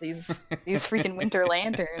about these freaking winter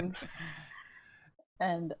lanterns.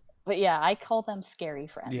 And but yeah, I call them scary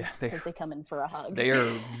Yeah, friends because they come in for a hug. they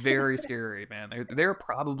are very scary, man. They're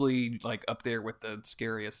probably like up there with the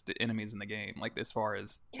scariest enemies in the game. Like as far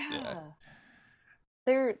as yeah, Yeah,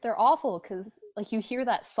 they're awful because like you hear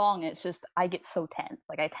that song, it's just I get so tense.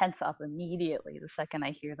 Like I tense up immediately the second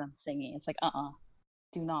I hear them singing. It's like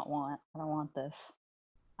do not want. I don't want this.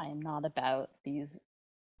 I am not about these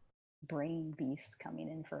brain beasts coming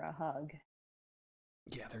in for a hug.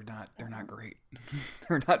 Yeah, they're not Um, great.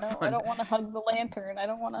 They're not no, I fun. don't want to hug the lantern. I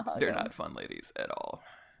don't want to hug They're him. not fun ladies at all.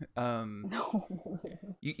 Um, No.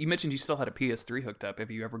 you mentioned you still had a PS3 hooked up. Have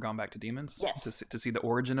you ever gone back to Demons Yes. to see the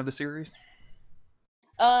origin of the series?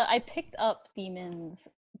 I picked up Demons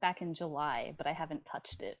back in July, but I haven't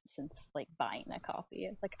touched it since like buying a copy.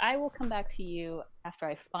 It's like I will come back to you after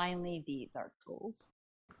I finally beat Dark Souls.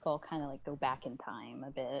 So I'll kind of like go back in time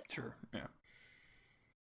a bit. Sure. Yeah.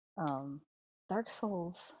 Um, Dark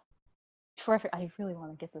Souls. Before I really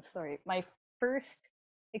want to get this story. My first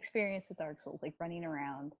experience with Dark Souls, like running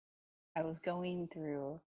around, I was going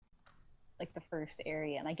through like the first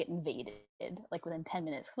area and I get invaded like within 10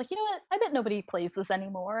 minutes. Like, you know what? I bet nobody plays this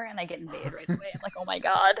anymore. And I get invaded right away. I'm like, oh my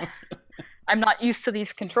God, I'm not used to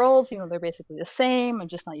these controls. You know, they're basically the same. I'm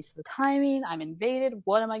just not used to the timing. I'm invaded.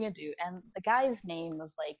 What am I going to do? And the guy's name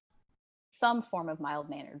was like some form of mild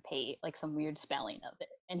mannered Pate, like some weird spelling of it.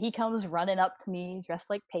 And he comes running up to me dressed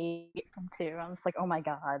like Pate from 2. I'm just like, oh my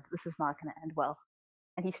God, this is not going to end well.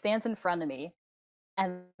 And he stands in front of me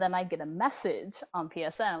and then I get a message on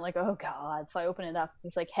PSN. I'm like, oh God. So I open it up.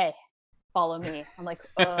 He's like, hey, follow me. I'm like,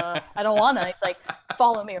 I don't want to. He's like,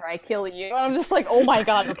 follow me or I kill you. And I'm just like, oh my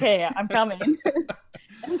God, okay, I'm coming.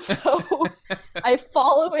 And so I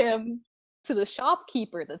follow him to the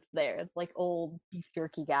shopkeeper that's there, like old beef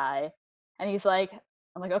jerky guy. And he's like,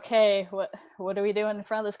 I'm like, okay, what are we doing in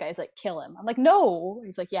front of this guy? He's like, kill him. I'm like, no.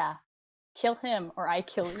 He's like, yeah, kill him or I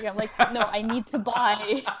kill you. I'm like, no, I need to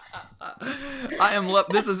buy. I am love.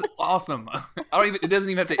 This is awesome. I don't even. It doesn't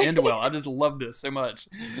even have to end well. I just love this so much.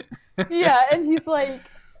 Yeah, and he's like,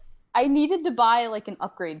 I needed to buy like an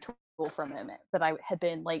upgrade tool from him that I had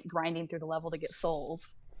been like grinding through the level to get souls.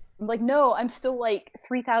 I'm like, no, I'm still like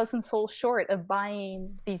 3,000 souls short of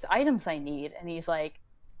buying these items I need. And he's like,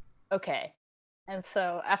 okay. And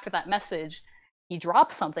so after that message, he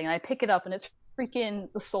drops something and I pick it up and it's freaking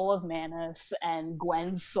the soul of Manus and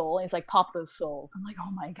Gwen's soul. And he's like, pop those souls. I'm like,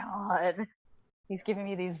 oh my God. He's giving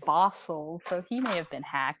me these boss souls. So he may have been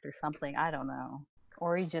hacked or something. I don't know.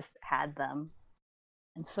 Or he just had them.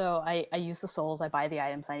 And so I use the souls, I buy the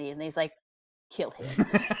items I need, and he's like, kill him.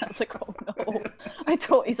 I was like, oh no.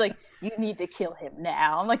 He's like, you need to kill him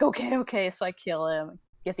now. I'm like, okay, okay. So I kill him,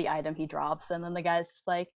 get the item he drops, and then the guy's just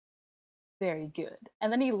like, very good.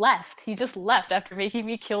 And then he left. He just left after making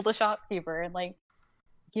me kill the shopkeeper and like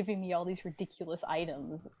giving me all these ridiculous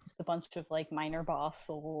items. Just a bunch of like minor boss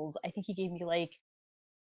souls. I think he gave me like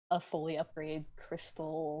a fully upgraded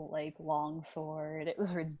crystal like longsword. It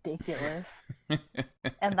was ridiculous.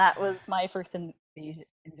 And that was my first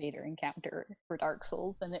invader encounter for Dark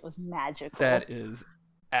Souls, and it was magical. That is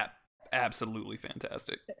absolutely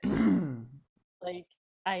fantastic. Like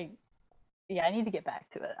I need to get back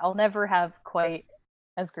to it. I'll never have quite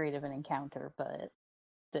as great of an encounter, but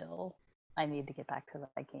still, I need to get back to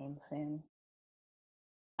that game soon.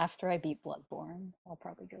 After I beat Bloodborne, I'll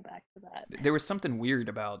probably go back to that. There was something weird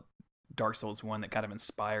about Dark Souls 1 that kind of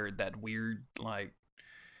inspired that weird, like,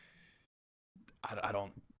 I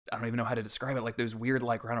don't even know how to describe it. Like those weird,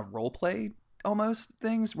 like, kind of role play almost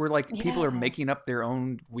things where like people are Yeah. making up their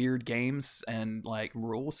own weird games and like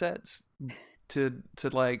rule sets to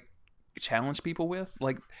like challenge people with.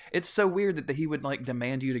 Like it's so weird that he would like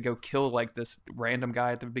demand you to go kill like this random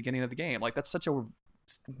guy at the beginning of the game. Like that's such a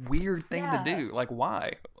weird thing to Yeah. do. Like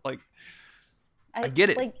why? Like I get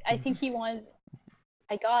it. Like I think he wanted.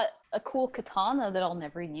 I got a cool katana that I'll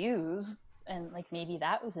never use, and like maybe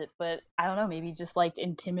that was it. But I don't know. Maybe just like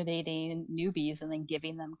intimidating newbies and then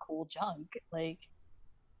giving them cool junk, like,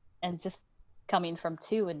 and just coming from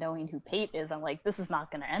 2 and knowing who Pate is, I'm like, this is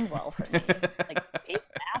not going to end well for me. Like Pate's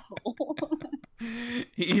an asshole.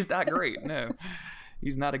 He's not great. No,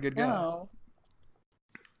 he's not a good guy. No,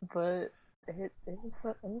 but it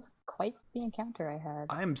was quite the encounter I had.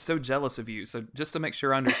 I am so jealous of you. So just to make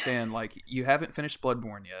sure I understand, like you haven't finished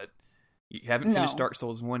Bloodborne yet, you haven't finished No. Dark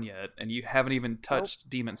Souls 1 yet, and you haven't even touched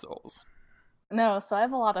Demon Souls. No, so I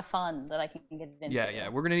have a lot of fun that I can get into. Yeah.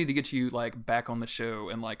 We're gonna need to get you like back on the show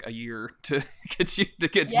in like a year to get you to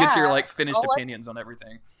get your Yeah, like finished I'll let opinions on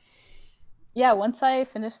everything. yeah, once I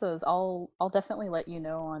finish those, I'll definitely let you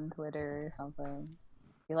know on Twitter or something.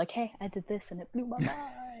 Be like, hey, I did this and it blew my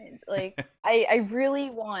mind. Like, I really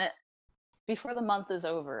want before the month is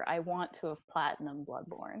over, I want to have platinum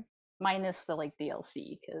Bloodborne, minus the like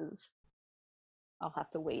DLC, because I'll have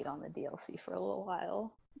to wait on the DLC for a little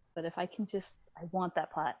while. But if I can just, I want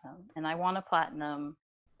that platinum, and I want a platinum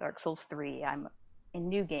Dark Souls 3. I'm in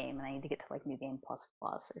New Game, and I need to get to like New Game Plus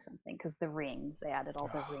Plus or something because the rings, they added all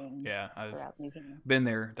the rings Yeah, I've throughout New Game. been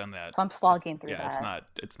there, done that. So I'm slogging through Yeah, that.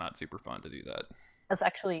 it's not super fun to do that. I was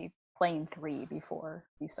actually playing 3 before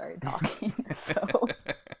we started talking, so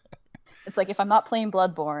it's like if I'm not playing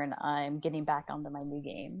Bloodborne, I'm getting back onto my New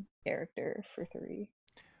Game character for 3.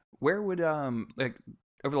 Where would like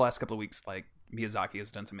over the last couple of weeks, like Miyazaki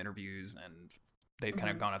has done some interviews and they've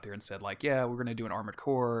kind of gone out there and said like, yeah, we're gonna do an Armored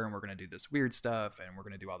Core and we're gonna do this weird stuff and we're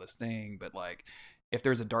gonna do all this thing, but like if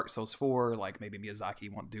there's a Dark Souls 4, like maybe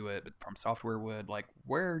Miyazaki won't do it, but From Software would. Like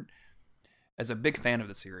where, as a big fan of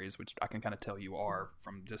the series, which I can kind of tell you are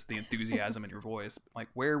from just the enthusiasm in your voice, like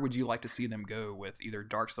where would you like to see them go with either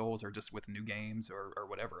Dark Souls or just with new games or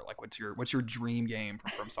whatever? Like what's your dream game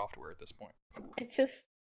from Software at this point?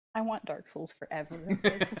 I want Dark Souls forever.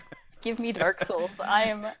 Like, just give me Dark Souls.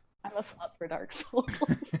 I'm a slut for Dark Souls.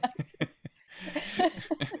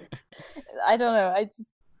 I don't know.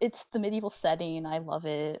 It's the medieval setting. I love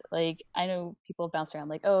it. Like I know people have bounced around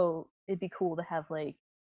like, oh, it'd be cool to have like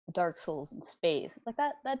Dark Souls in space. It's like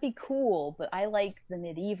that'd be cool, but I like the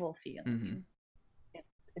medieval feeling.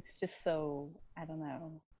 It's just so, I don't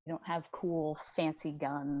know. You don't have cool fancy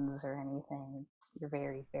guns or anything. You're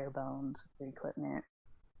very bare bones with your equipment.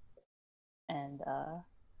 And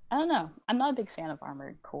I don't know. I'm not a big fan of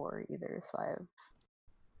Armored Core either, so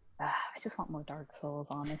I just want more Dark Souls,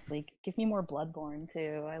 honestly. Give me more Bloodborne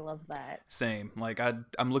too. I love that. Same. Like I'm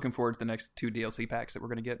looking forward to the next 2 DLC packs that we're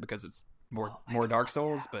gonna get because it's more Dark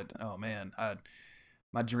Souls. Yeah. But oh man,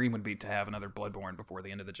 my dream would be to have another Bloodborne before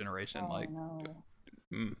the end of the generation.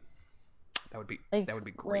 That would be great.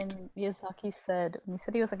 When Miyazaki said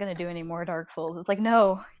he wasn't going to do any more Dark Souls, it's like,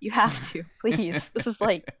 no, you have to, please. This is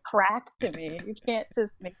like crack to me. You can't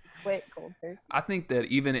just make me quit cold turkey. I think that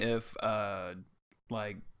even if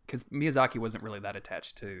like, because Miyazaki wasn't really that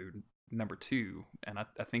attached to number 2, and I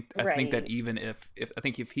think that even if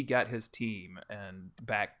he got his team and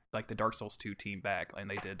back like the Dark Souls 2 team back and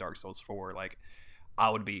they did Dark Souls 4, like I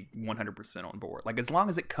would be 100% on board. Like as long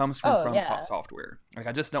as it comes from Software. Like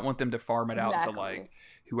I just don't want them to farm it out to like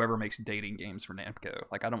whoever makes dating games for Namco.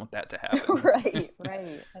 Like I don't want that to happen. Right.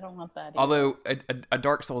 I don't want that either. Although a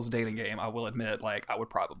Dark Souls dating game, I will admit, like I would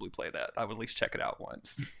probably play that. I would at least check it out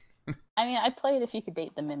once. I mean, I'd play it if you could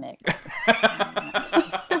date the mimics.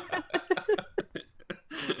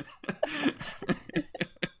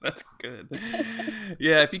 That's good.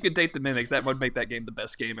 Yeah, if you could date the mimics, that would make that game the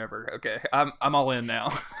best game ever. Okay, I'm all in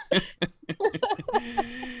now.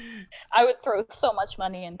 I would throw so much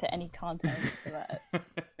money into any content for that.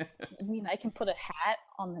 I mean, I can put a hat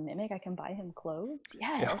on the mimic. I can buy him clothes.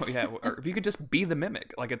 Yes. Yeah. Or if you could just be the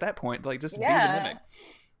mimic, like at that point, like just be the mimic.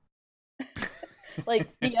 Like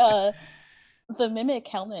the mimic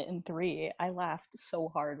helmet in 3, I laughed so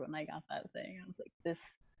hard when I got that thing. I was like, this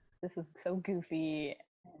is so goofy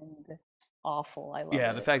and awful. I love it.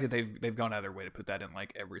 Yeah, the fact that they've gone out of their way to put that in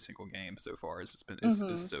like every single game so far is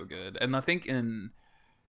so good. And I think in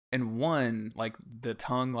 1, like the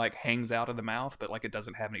tongue like hangs out of the mouth, but like it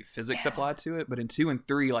doesn't have any physics applied to it. But in 2 and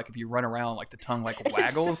 3, like if you run around, like the tongue like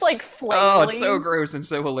waggles. It's just like flailing. Oh, it's so gross and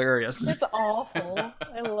so hilarious. It's awful.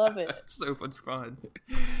 I love it. It's so much fun.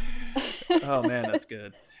 Oh man, that's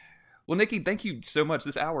good. Well, Nikki, thank you so much.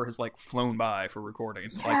 This hour has like flown by for recording.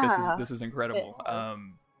 Yeah, like this is incredible.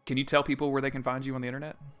 Can you tell people where they can find you on the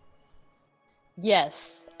internet?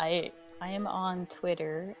 Yes, I am on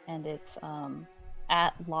Twitter and it's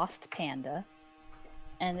at Lost Panda,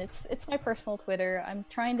 and it's my personal Twitter. I'm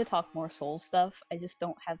trying to talk more Souls stuff. I just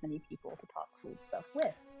don't have many people to talk Souls stuff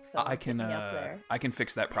with. So I can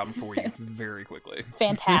fix that problem for you very quickly.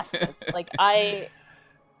 Fantastic. Like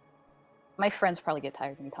my friends probably get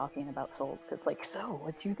tired of me talking about Souls because like, so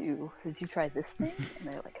what'd you do? Did you try this thing? And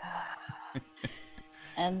they're like, ah.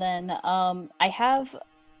 And then I have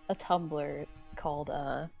a Tumblr called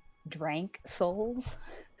Drank Souls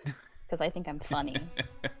because I think I'm funny.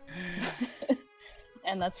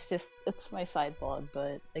 And it's my side blog,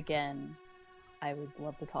 but again, I would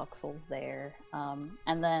love to talk Souls there.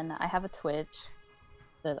 And then I have a Twitch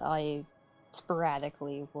that I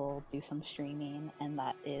sporadically will do some streaming, and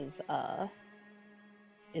that is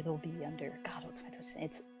it'll be under, God, what's my Twitch name?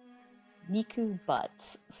 It's Niku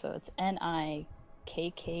Butts, so it's Nikkubutts.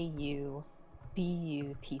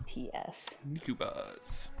 Niku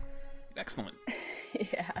Butts. Excellent.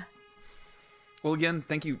 Yeah. Well, again,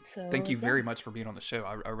 thank you very much for being on the show.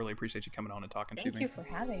 I really appreciate you coming on and talking to me. Thank you for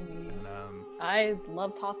having me. And, I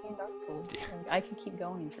love talking Dark Souls. Yeah. I could keep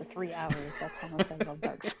going for 3 hours. That's how much I love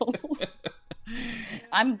Dark Souls.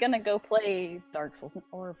 I'm gonna go play Dark Souls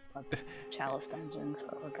or Chalice Dungeons.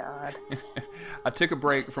 Oh god. I took a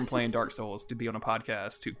break from playing Dark Souls to be on a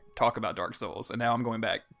podcast to talk about Dark Souls, and now I'm going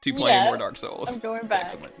back to playing more Dark Souls. I'm going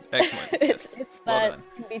back. Excellent. it's Yes. well that done.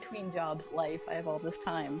 in between jobs life. I have all this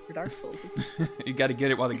time for Dark Souls. You got to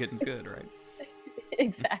get it while the getting's good, right?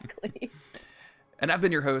 Exactly. And I've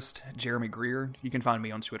been your host, Jeremy Greer. You can find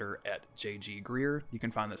me on Twitter at JG Greer. You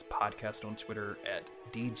can find this podcast on Twitter at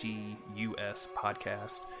DGUS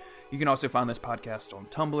Podcast. You can also find this podcast on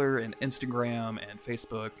Tumblr and Instagram and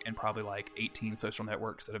Facebook and probably like 18 social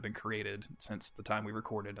networks that have been created since the time we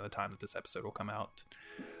recorded and the time that this episode will come out.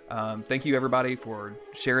 Thank you, everybody, for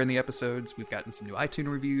sharing the episodes. We've gotten some new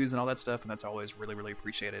iTunes reviews and all that stuff, and that's always really, really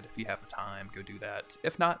appreciated. If you have the time, go do that.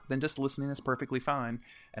 If not, then just listening is perfectly fine.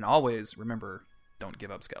 And always remember, don't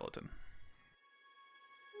give up, skeleton.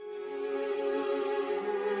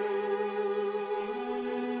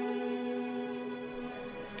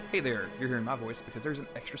 Hey there, you're hearing my voice because there's an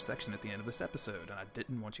extra section at the end of this episode, and I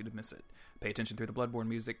didn't want you to miss it. Pay attention through the Bloodborne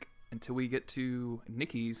music until we get to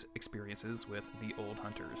Niki's experiences with the Old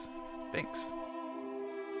Hunters. Thanks.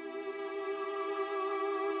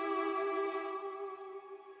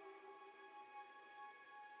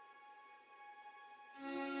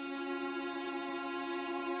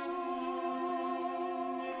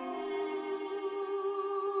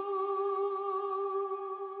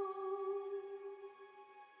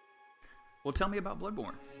 Well, tell me about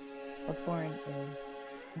Bloodborne. Bloodborne is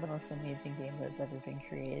the most amazing game that has ever been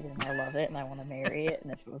created, and I love it, and I want to marry it.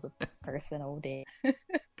 And if it was a person, oh damn.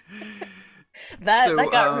 that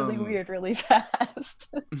got really weird really fast.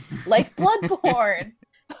 Like Bloodborne.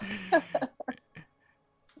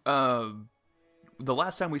 The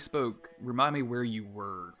last time we spoke, remind me where you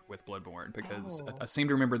were with Bloodborne, because I seem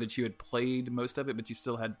to remember that you had played most of it, but you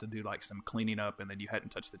still had to do like some cleaning up, and then you hadn't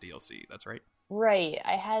touched the DLC. That's right? Right.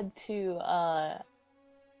 I had to,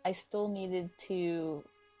 I still needed to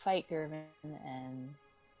fight Gervin and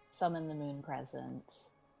summon the Moon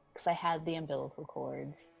Presence, because I had the umbilical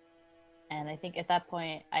cords. And I think at that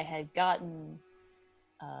point I had gotten,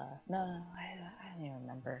 I don't even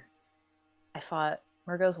remember. I fought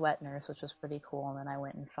Murgo's Wet Nurse, which was pretty cool, and then I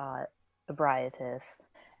went and fought the Briatus.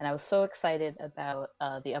 And I was so excited about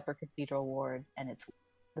the Upper Cathedral Ward, and it's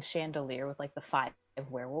the chandelier with like the 5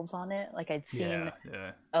 werewolves on it. Like I'd seen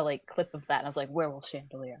a like clip of that, and I was like, werewolf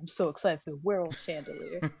chandelier. I'm so excited for the werewolf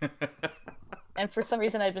chandelier. And for some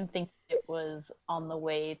reason I'd been thinking it was on the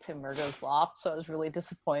way to Murgo's Loft, so I was really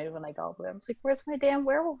disappointed when I got there. I was like, where's my damn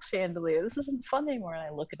werewolf chandelier? This isn't fun anymore. And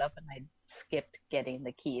I look it up, and I skipped getting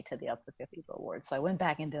the key to the Upper Cathedral Ward. So I went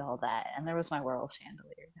back and did all that, and there was my werewolf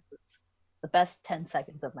chandelier. It was the best 10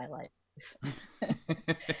 seconds of my life.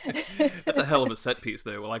 That's a hell of a set piece,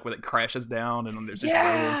 though. Like when it crashes down and there's just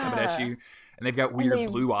werewolves coming at you, and they've got weird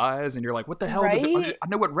blue eyes, and you're like, what the hell? Right? I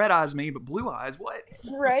know what red eyes mean, but blue eyes, what?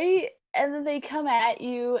 Right? And then they come at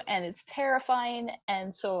you, and it's terrifying.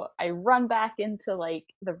 And so I run back into like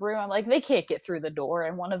the room. I'm like, they can't get through the door.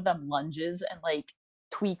 And one of them lunges and like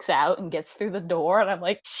tweaks out and gets through the door. And I'm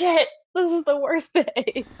like, shit, this is the worst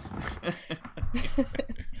day.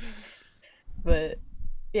 But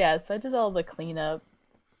yeah, so I did all the cleanup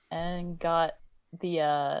and got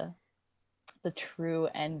the true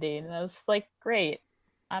ending, and I was like, great,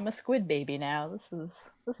 I'm a squid baby now.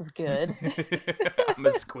 This is good. I'm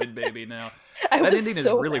a squid baby now. That ending is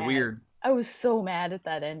really weird. I was so mad at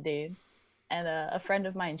that ending. And a friend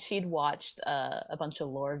of mine, she'd watched a bunch of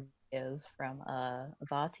lore videos from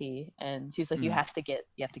Vati, and she's like, you have to get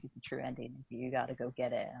the true ending. You got to go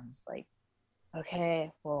get it. And I'm just like, okay,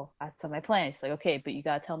 well, that's on my plan. She's like, okay, but you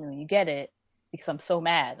gotta tell me when you get it, because I'm so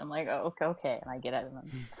mad. I'm like, oh, okay. And I get it, and then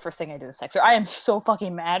the first thing I do is text her, I am so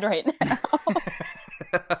fucking mad right now.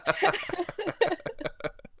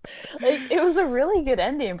 Like, it was a really good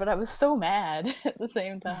ending, but I was so mad at the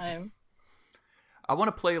same time. I want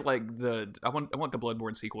to play like I want the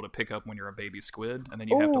Bloodborne sequel to pick up when you're a baby squid, and then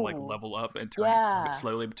you have to like level up and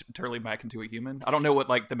slowly turn back into a human. I don't know what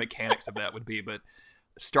like the mechanics of that would be, but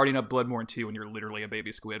starting up Bloodborne 2 when you're literally a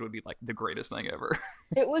baby squid would be like the greatest thing ever.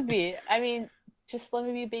 It would be. I mean, just let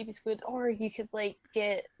me be a baby squid, or you could like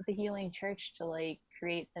get the Healing Church to like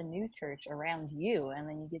create a new church around you, and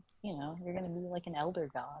then you get, you're gonna be like an elder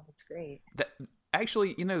god. It's great.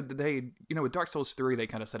 Actually, with Dark Souls 3, they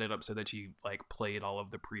kind of set it up so that you like played all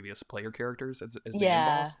of the previous player characters as the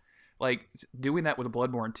end boss. Like doing that with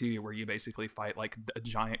Bloodborne 2, where you basically fight like a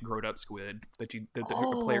giant grown up squid that the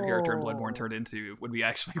player character in Bloodborne turned into, would be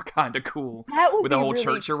actually kind of cool. That would with a whole really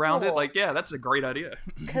church around cool. it. Like, yeah, that's a great idea.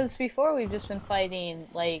 Because before we've just been fighting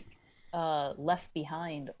like left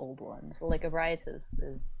behind old ones. Well, like Abriatus,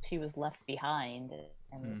 she was left behind,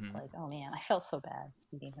 and it's Mm-hmm. like, oh man, I felt so bad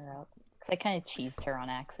beating her up because I kind of cheesed her on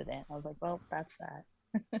accident. I was like, well, that's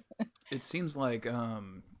that. It seems like oh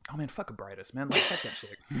man, fuck a brightest man, like fuck that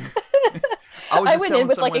chick. I was I just went in telling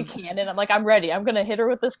with like a someone, cannon. I'm like, I'm ready. I'm gonna hit her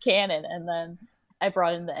with this cannon, and then I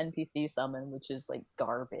brought in the NPC summon, which is like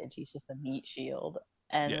garbage. He's just a meat shield,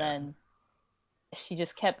 and yeah, then she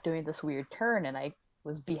just kept doing this weird turn, and I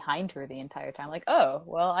was behind her the entire time. Like, oh,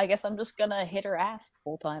 well, I guess I'm just gonna hit her ass the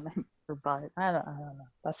whole time. Her butt. I don't know.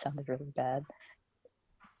 That sounded really bad.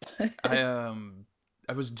 I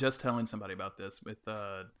I was just telling somebody about this with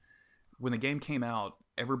when the game came out.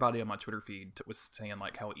 Everybody on my Twitter feed was saying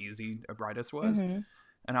like how easy Abritus was, Mm-hmm.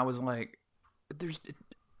 and I was like, "There's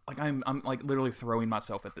like I'm like literally throwing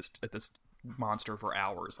myself at this monster for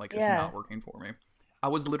hours. Like it's Yeah. not working for me. I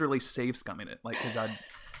was literally save scumming it, like because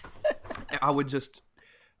I would just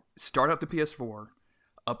start up the PS4,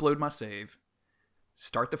 upload my save,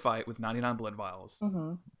 start the fight with 99 blood vials,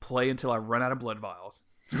 Mm-hmm. play until I run out of blood vials,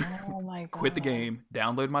 Oh my quit the god. game,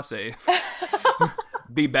 download my save,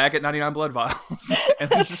 be back at 99 blood vials, and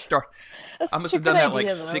then just start. That's I such must a have good done that like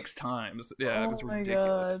idea, though. 6 times. Yeah, it Oh was my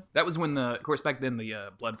ridiculous. god. That was when of course, back then the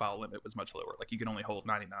blood vial limit was much lower. Like you could only hold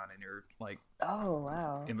 99 in your like Oh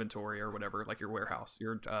wow. inventory or whatever, like your warehouse,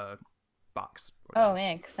 your box, Oh whatever.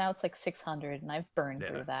 man, because now it's like 600, and I've burned Yeah.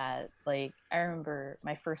 through that. Like I remember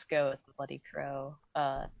my first go at the Bloody Crow.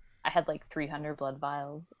 I had like 300 blood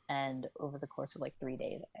vials, and over the course of like 3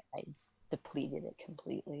 days, I depleted it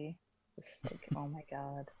completely. Just like, oh my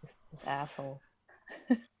god, this asshole.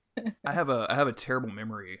 I have a terrible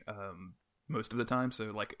memory most of the time. So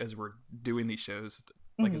like as we're doing these shows,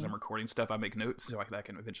 like as Hmm. I'm recording stuff, I make notes so I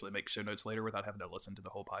can eventually make show notes later without having to listen to the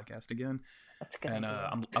whole podcast again. That's a good And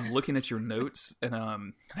idea. I'm looking at your notes, and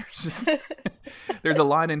there's just there's a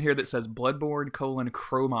line in here that says Bloodborne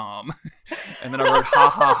Chromom, and then I wrote ha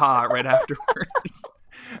ha ha right afterwards.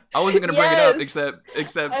 I wasn't gonna bring it up Yes,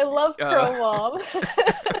 except I love Crow Mom.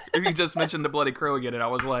 if you just mentioned the Bloody Crow again, and I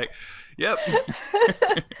was like, yep.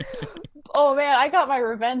 Oh man, I got my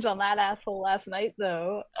revenge on that asshole last night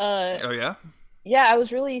though. Oh yeah. Yeah, I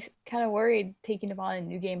was really kind of worried taking him on in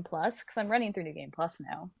New Game Plus because I'm running through New Game Plus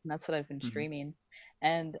now, and that's what I've been Hmm. streaming.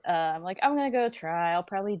 And I'm like, I'm gonna go try. I'll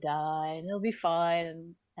probably die, and it'll be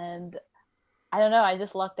fine. And I don't know. I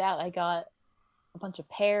just lucked out. I got a bunch of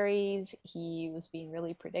parries. He was being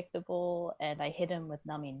really predictable, and I hit him with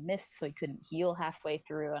numbing mist, so he couldn't heal halfway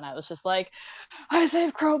through. And I was just like, I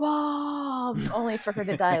saved Crow Bomb, only for her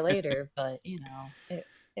to die later. But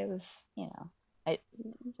it was I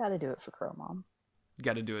you got to do it for Crow Mom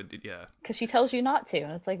Got to do it. Yeah. because she tells you not to,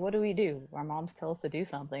 and it's like, what do? Our moms tell us to do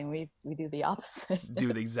something, we do the opposite. Do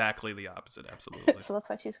exactly the opposite. Absolutely. So that's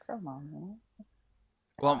why she's Crow Mom,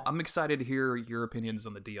 Well, I'm excited to hear your opinions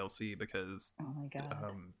on the DLC because Oh my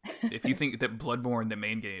god. if you think that Bloodborne, the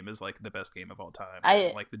main game, is like the best game of all time,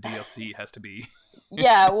 then I like the DLC has to be.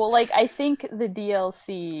 Yeah, well, like I think the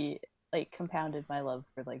DLC like compounded my love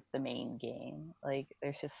for like the main game. Like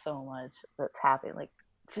there's just so much that's happening. Like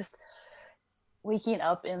just waking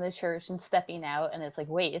up in the church and stepping out, and it's like,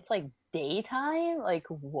 wait, it's like daytime? Like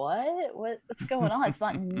what's going on? It's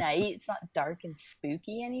not night, it's not dark and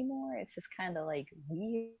spooky anymore. It's just kind of like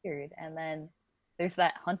weird. And then there's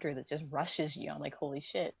that hunter that just rushes you. I'm like, holy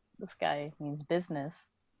shit, this guy means business.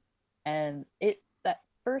 And it that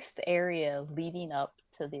first area leading up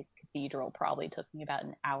to the cathedral probably took me about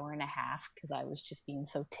an hour and a half because I was just being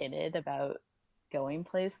so timid about going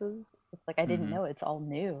places. It's like I didn't Hmm. know, it's all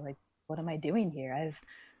new. Like, what am I doing here?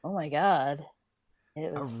 Oh my god,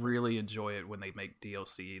 it I was just really enjoy it when they make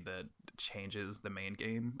DLC that changes the main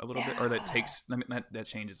game a little bit, or that yeah, takes, I mean, not that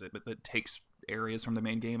changes it, but that takes areas from the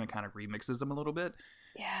main game and kind of remixes them a little bit.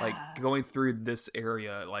 Like yeah. going through this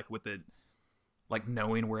area, like with it, like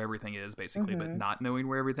knowing where everything is basically, but Hmm. not knowing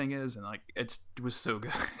where everything is, and like it was so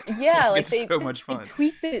good. Yeah, Like like it's so much they fun.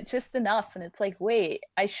 tweaked it just enough, and it's like, wait,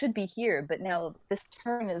 I should be here, but now this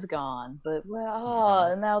turn is gone. But well,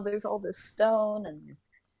 Hmm. and now there's all this stone, and there's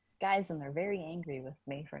guys, and they're very angry with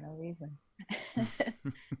me for no reason.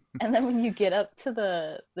 And then when you get up to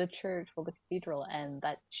the church or the cathedral, and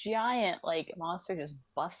that giant like monster just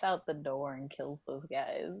busts out the door and kills those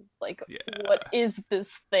guys, like, what Yeah. is this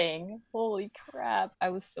thing? Holy crap! I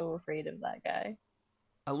was so afraid of that guy.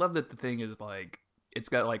 I love that the thing is like it's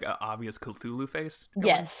got like an obvious Cthulhu face going,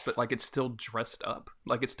 Yes. but like it's still dressed up,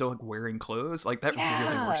 like it's still like wearing clothes. Like that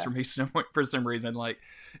really works Yeah. for me so for some reason. Like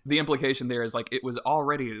the implication there is like it was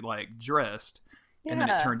already like dressed, and then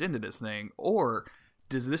it Yeah. turned into this thing, or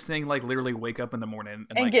does this thing like literally wake up in the morning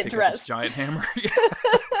and And like get pick up its dressed. giant hammer?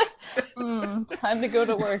 Mm. Time to go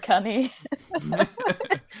to work, honey.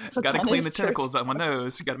 Puts Got to on clean his the church. tentacles on my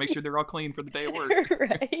nose. Got to make sure they're all clean for the day of work.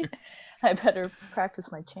 Right. I better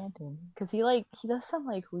practice my chanting because he does some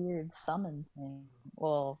like weird summon thing.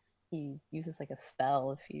 Well, he uses like a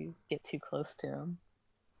spell if you get too close to him.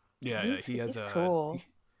 Yeah, yeah. He's cool.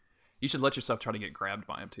 You should let yourself try to get grabbed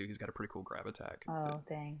by him too. He's got a pretty cool grab attack. Oh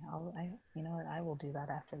dang! You know what? I will do that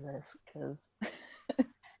after this because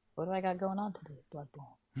what do I got going on today?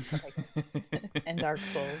 Bloodborne. That's what I got. And Dark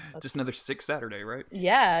Souls. Just another sick Saturday, right?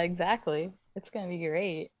 Yeah, exactly. It's gonna be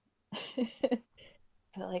great.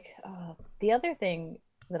 But like, the other thing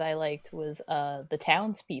that I liked was the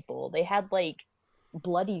townspeople. They had like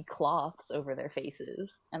bloody cloths over their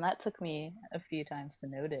faces, and that took me a few times to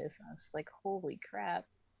notice. I was just like, holy crap,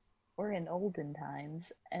 we're in olden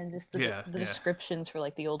times, and just Yeah, the yeah. descriptions for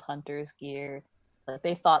like the old hunters gear. Like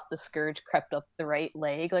they thought the scourge crept up the right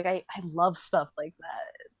leg. Like I love stuff like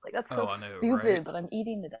that. Like that's so Oh, I know, right? stupid, but I'm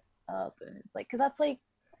eating it up, and it's like because that's like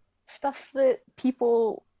stuff that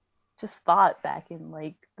people just thought back in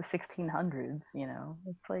like the 1600s.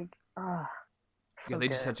 It's like Yeah, so they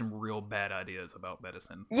just good. had some real bad ideas about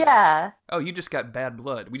medicine. Like, Yeah, oh, you just got bad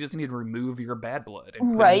blood. We just need to remove your bad blood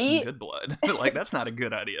and put in some right, good blood. Like, that's not a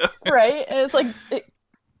good idea. right. And it's like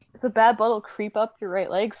the bad blood will creep up your right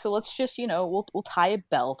leg, so let's just we'll tie a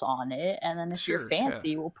belt on it, and then if you're Sure, yeah.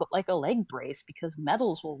 fancy, we'll put like a leg brace because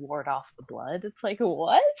metals will ward off the blood. It's like,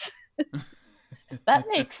 what? That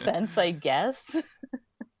makes sense, I guess.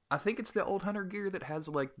 I think it's the old hunter gear that has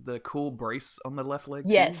like the cool brace on the left leg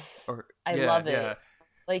too. Yes, Or I yeah, love yeah. it.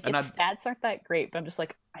 Like And its I stats aren't that great, but I'm just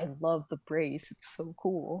like, I love the brace. It's so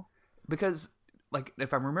cool. because like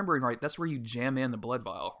if I'm remembering right, that's where you jam in the blood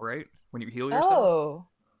vial, right? When you heal yourself. Oh,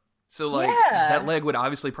 So like that yeah, leg would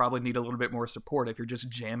obviously probably need a little bit more support if you're just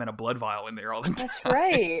jamming a blood vial in there all the that's time.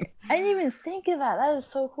 right. I didn't even think of that. That is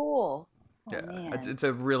so cool. Oh Yeah, it's man. it's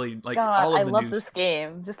a really like God, all I of the love news. this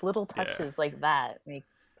game. Just little Yeah, touches like that make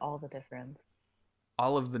all the difference.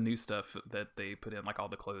 all of the new stuff that they put in, like all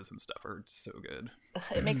the clothes and stuff, are so good.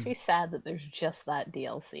 It makes me sad that there's just that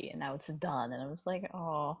DLC and now it's done. And I was like,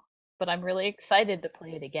 oh, but I'm really excited to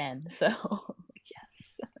play it again. So,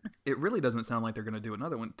 yes. It really doesn't sound like they're gonna do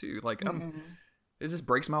another one too. Like Mm-mm. it just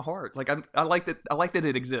breaks my heart. Like I like that. I like that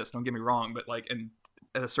it exists. Don't get me wrong, but like, and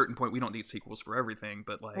at a certain point, we don't need sequels for everything.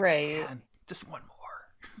 But like, Right. man, just one more.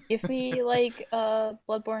 Give me like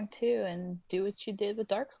Bloodborne 2 and do what you did with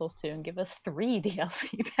Dark Souls 2 and give us 3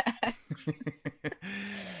 DLC packs.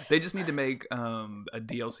 They just need to make a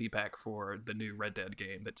DLC pack for the new Red Dead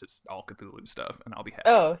game that's just all Cthulhu stuff, and I'll be happy.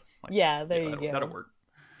 Oh, Like, yeah, there yeah, you that'll go. work.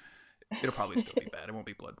 It'll probably still be bad. It won't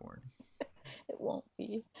be Bloodborne. It won't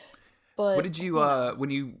be. What But, did you when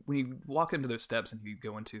you walk into those steps and you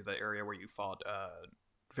go into the area where you fought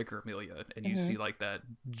Vicar Amelia and you mhm. see like that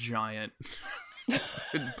giant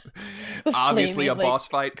The obviously a flaming like boss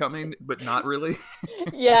fight coming, but not really.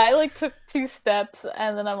 yeah, I like took 2 steps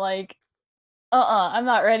and then I'm like, I'm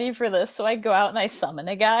not ready for this. So I go out and I summon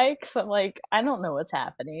a guy because I'm like, I don't know what's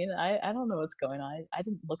happening. I don't know what's going on. I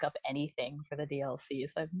didn't look up anything for the DLC,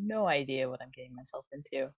 so I have no idea what I'm getting myself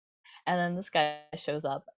into. And then this guy shows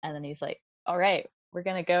up and then he's like, all right, we're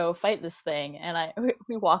gonna go fight this thing. And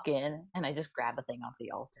we walk in and I just grab a thing off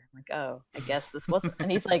the altar. I'm like, oh, I guess this wasn't.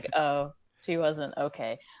 And he's like, oh, she wasn't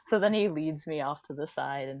okay. So then he leads me off to the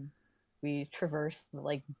side and we traverse the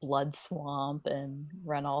like blood swamp and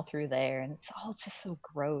run all through there, and it's all just so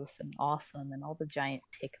gross and awesome, and all the giant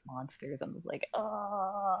tick monsters. I was like,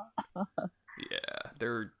 oh, Yeah,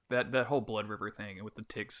 they're that whole Blood River thing with the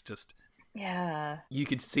ticks. Just yeah, you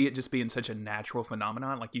could see it just being such a natural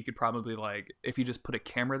phenomenon. Like you could probably like if you just put a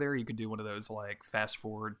camera there, you could do one of those like fast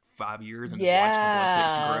forward 5 years and just watch the blood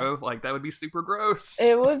ticks yeah. grow. Like that would be super gross.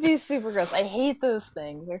 It would be super gross. I hate those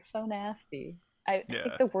things. They're so nasty. I think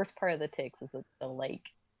Yeah. the worst part of the ticks is that like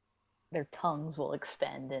their tongues will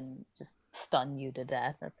extend and just stun you to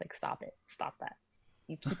death. That's like, stop it, stop that.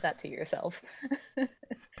 You keep that to yourself.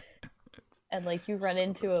 And like you run So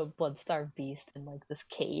into a gross. blood-starved beast in like this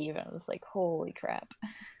cave, and I was like, holy crap.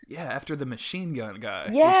 Yeah, after the machine gun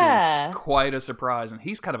guy, which is Yeah, quite a surprise, and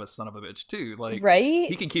he's kind of a son of a bitch too. Like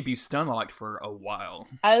he right. can keep you stun locked for a while.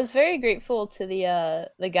 I was very grateful to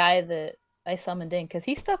the guy that I summoned in because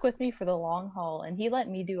he stuck with me for the long haul and he let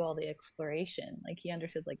me do all the exploration. Like he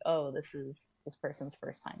understood like, oh, this is this person's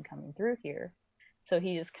first time coming through here. So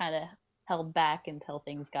he just kind of held back until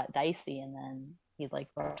things got dicey, and then he'd like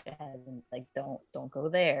rush ahead and like, don't go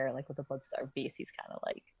there. Like with the Bloodstar Beast, he's kind of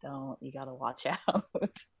like, don't, you gotta watch out.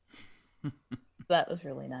 That was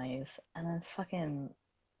really nice. And then fucking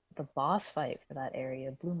the boss fight for that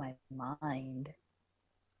area blew my mind.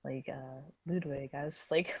 Like Ludwig, I was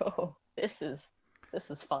just like, oh. this is this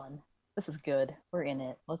is fun. This is good. We're in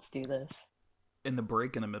it. Let's do this. In the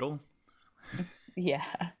break in the middle.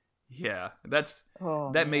 Yeah. Yeah,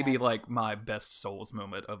 Oh that may be man. like my best Souls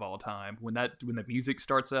moment of all time. When the music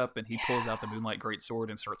starts up and he pulls out the Yeah. Moonlight Greatsword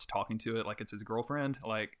and starts talking to it like it's his girlfriend.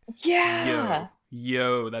 Like, Yeah.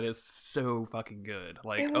 yo, that is so fucking good.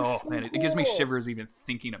 Like, It was oh so man, it gives me cool. shivers even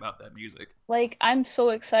thinking about that music. Like I'm so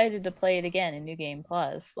excited to play it again in New Game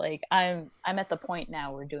Plus. Like I'm at the point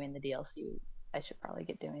now where doing the DLC. I should probably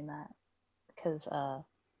get doing that because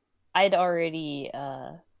I'd already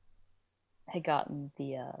had gotten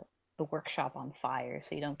the workshop on fire,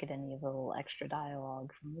 so you don't get any of the little extra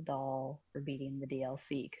dialogue from the doll for beating the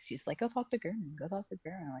DLC because she's like, "Go talk to Gurman, go talk to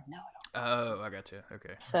Gurman." I'm like, "No, I don't." Oh, I got you.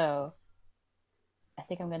 Okay. So I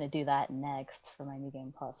think I'm gonna do that next for my New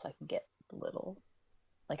Game Plus, so I can get the little.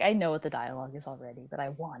 Like I know what the dialogue is already, but I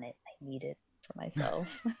want it. I need it for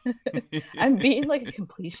myself. I'm being like a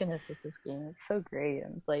completionist with this game. It's so great.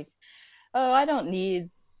 I'm just like, oh, I don't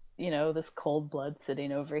need, this cold blood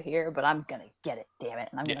sitting over here, but I'm gonna get it, damn it,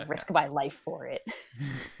 and I'm gonna Yeah, risk my life for it.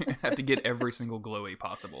 I have to get every single glowy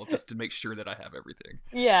possible just to make sure that I have everything.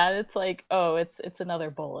 Yeah, it's like, oh, it's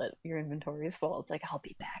another bullet. Your inventory is full. It's like, I'll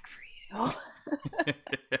be back for you.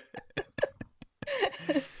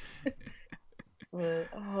 But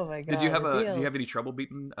oh my Did you god, have the a? Do you deals. have any trouble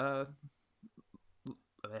beating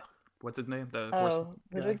what's his name? The horse Oh,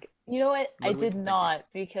 guy, you know what? I did Ludwig. Thank you. not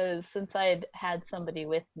because since I'd had somebody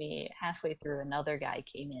with me halfway through, another guy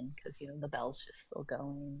came in because the bell's just still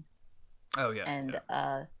going, Oh yeah, and yeah.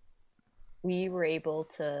 we were able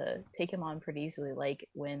to take him on pretty easily. Like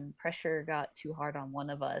when pressure got too hard on one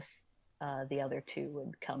of us, the other two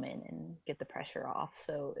would come in and get the pressure off.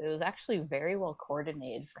 So it was actually very well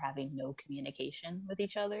coordinated for having no communication with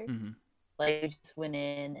each other. Hmm. Like we just went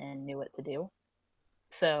in and knew what to do.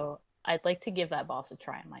 So I'd like to give that boss a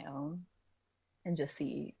try on my own and just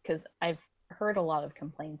see, because I've heard a lot of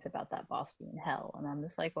complaints about that boss being hell, and I'm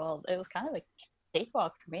just like, well, it was kind of a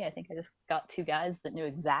cakewalk for me. I think I just got two guys that knew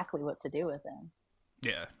exactly what to do with him.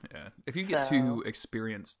 Yeah, yeah. If you get two So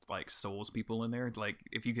experienced like Souls people in there, like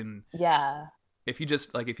if you can, yeah, if you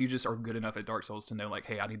just are good enough at Dark Souls to know like,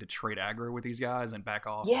 hey, I need to trade aggro with these guys and back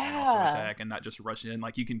off, and then also yeah, attack and not just rush in.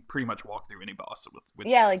 Like you can pretty much walk through any boss with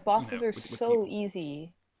yeah. Like you know bosses are with so people.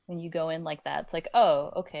 easy when you go in like that. It's like,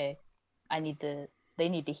 oh, okay, I need to. They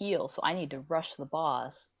need to heal, so I need to rush the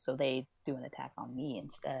boss, so they do an attack on me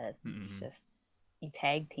instead. It's Hmm. just you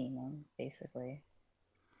tag team them basically.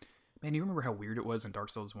 Man, you remember how weird it was in Dark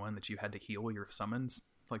Souls 1 that you had to heal your summons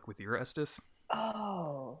like with your Estus?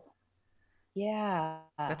 Oh, yeah.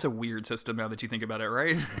 That's a weird system now that you think about it,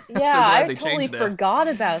 right? I'm so Yeah, glad I they totally changed that. forgot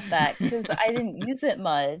about that because I didn't use it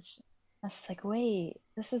much. I was just like, wait,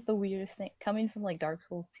 this is the weirdest thing coming from like Dark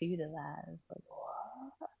Souls 2 to that. It's like,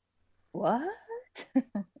 what? What?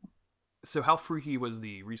 So how freaky was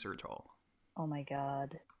the research hall? Oh my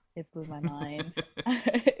God. It blew my mind.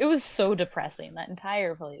 It was so depressing. That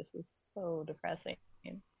entire place was so depressing.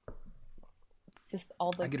 Just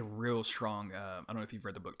all I the get a real strong. I don't know if you've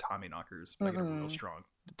read the book Tommy Knockers, but I get a real mm-mm. strong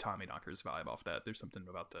Tommy Knockers vibe off that. There's something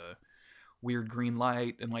about the weird green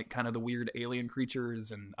light and like kind of the weird alien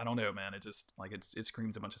creatures, and I don't know, man. It just like it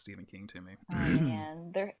screams a bunch of Stephen King to Oh me.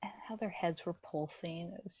 man, how their heads were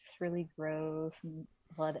pulsing. It was just really gross and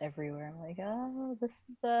blood everywhere. I'm like, oh, this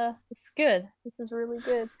is good. This is really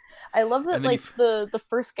good. I love that And then you, like the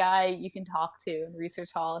first guy you can talk to in research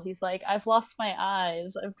hall, he's like, I've lost my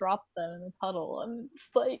eyes. I've dropped them in the puddle. And it's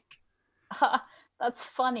like, ha, that's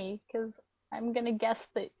funny because I'm gonna guess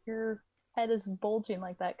that your head is bulging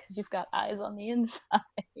like that because you've got eyes on the inside.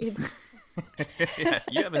 yeah,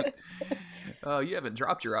 you haven't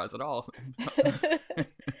dropped your eyes at all.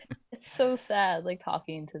 It's so sad, like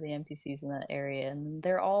talking to the NPCs in that area, and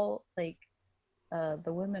they're all like,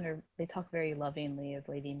 the women they talk very lovingly of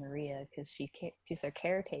Lady Maria because she's their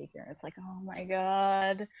caretaker. It's like, oh my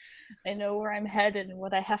god, I know where I'm headed and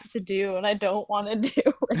what I have to do, and I don't want to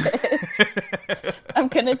do it. I'm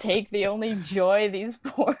gonna take the only joy these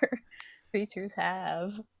poor creatures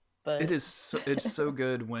have, but It's so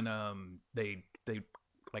good when they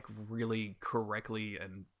like really correctly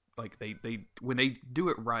and like they when they do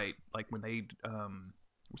it right, like when they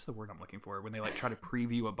what's the word I'm looking for, when they like try to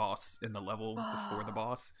preview a boss in the level before the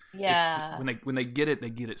boss. It's yeah, when they get it, they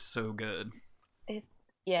get it so good. it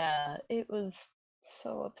yeah, it was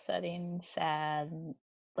so upsetting, sad, and,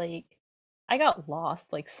 like I got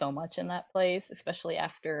lost like so much in that place, especially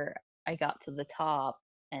after I got to the top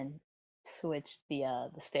and switched the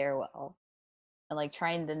stairwell and like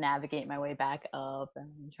trying to navigate my way back up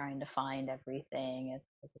and trying to find everything.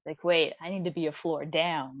 It's like wait, I need to be a floor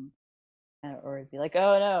down. or it'd be like,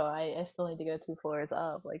 oh no, I still need to go 2 floors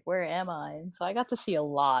up. Like, where am I? And so I got to see a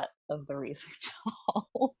lot of the research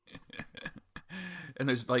hall. And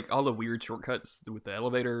there's like all the weird shortcuts with the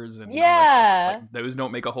elevators and all that stuff. Like Yeah, those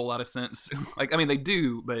don't make a whole lot of sense. Like I mean they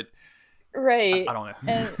do, but I right. don't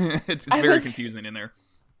And know. It's I very was confusing in there.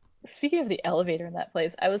 speaking of the elevator in that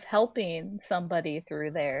place, I was helping somebody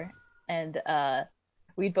through there, and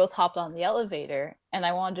we'd both hopped on the elevator, and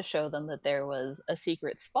I wanted to show them that there was a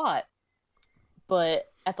secret spot. But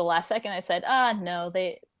at the last second, I said, no,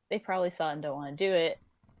 they probably saw it and don't want to do it.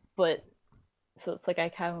 But so it's like I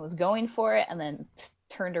kind of was going for it, and then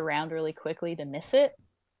turned around really quickly to miss it.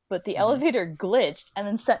 But the Hmm. elevator glitched and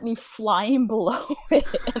then sent me flying below it,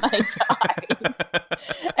 and I died.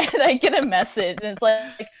 And I get a message, and it's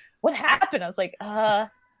like, "What happened?" I was like,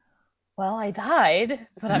 well, I died,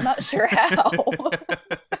 but I'm not sure how."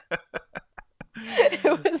 It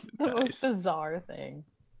was the most Nice. bizarre thing,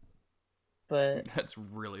 but That's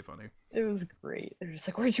really funny. it was great. They're just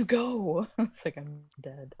like, "Where'd you go?" It's like, I'm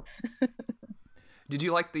dead. Did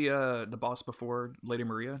you like the boss before Lady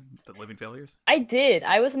Maria, the Living Failures? I did.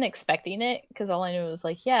 I wasn't expecting it because all I knew was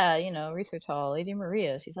like, yeah, research hall, Lady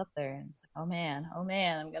Maria, she's up there, and it's like, oh man,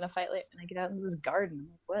 I'm gonna fight later, and I get out into this garden.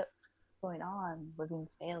 I'm like, what's going on? Living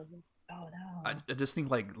failures. Oh no. I just think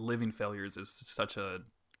like Living Failures is such a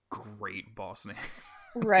great boss name.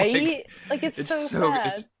 Like Right? Like it's it's so so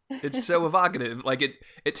sad. it's so evocative. Like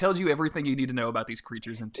it tells you everything you need to know about these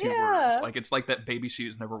creatures in 2 words. Yeah. Like it's like that baby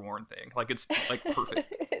shoes never worn thing. Like it's like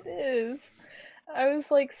perfect. It is. I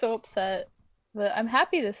was like so upset, but I'm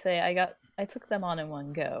happy to say I took them on in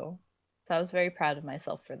one go. So I was very proud of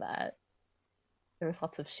myself for that. There was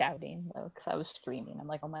lots of shouting though, because I was screaming. I'm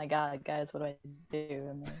like, "Oh my god, guys, what do I do?"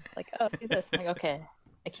 And they're like, "Oh, see this." I'm like, "Okay."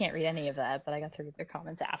 I can't read any of that, but I got to read their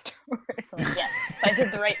comments afterwards. I'm like, "Yes, I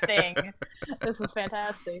did the right thing. This is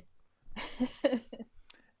fantastic."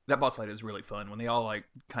 That boss fight is really fun when they all like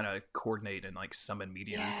kind of coordinate and like summon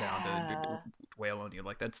meteors down to Yeah. wail on you.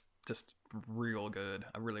 Like that's just real good.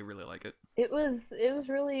 I really really like it. It was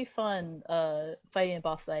really fun fighting a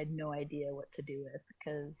boss that I had no idea what to do with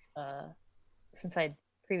because since I'd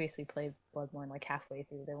previously played Bloodborne like halfway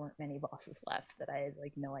through, there weren't many bosses left that I had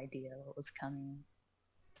like no idea what was coming.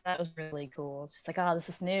 That was really cool. It's just like, oh, this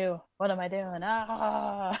is new. What am I doing?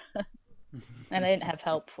 Ah, and I didn't have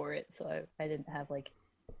help for it, so I didn't have like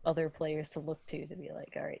other players to look to be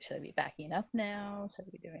like, all right, should I be backing up now? Should I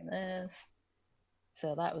be doing this?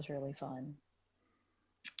 So that was really fun.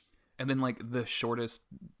 And then like the shortest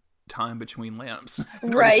time between lamps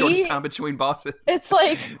or the shortest Right? time between bosses. It's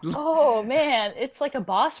like, oh man, it's like a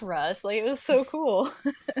boss rush. Like it was so cool.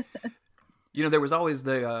 You know, there was always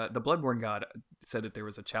the Bloodborne god said that there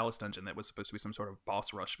was a chalice dungeon that was supposed to be some sort of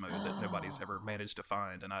boss rush mode that nobody's ever managed to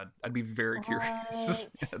find, and I'd be very curious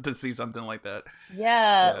What? to see something like that.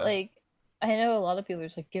 Yeah, Yeah. like I know a lot of people are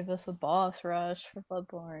just like, give us a boss rush for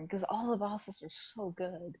Bloodborne because all the bosses are so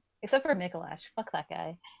good, except for Mikolash. Fuck that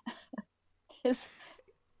guy. His,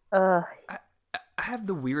 uh, I I have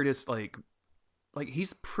the weirdest like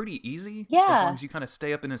he's pretty easy as long yeah. as you kind of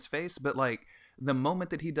stay up in his face, but like the moment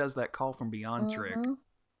that he does that call from beyond trick, hmm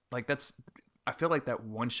like that's I feel like that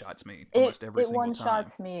one shots me It almost every it single one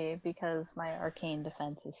time. shots me because my arcane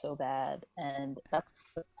defense is so bad, and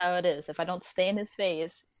that's how it is. If I don't stay in his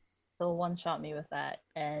face, he'll one shot me with that,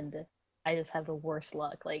 and I just have the worst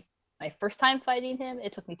luck. Like my first time fighting him,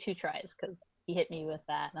 it took me 2 tries because he hit me with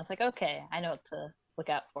that, and I was like, okay, I know what to look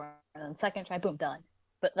out for. And then second try, boom, done.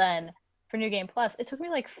 But then for New Game Plus, it took me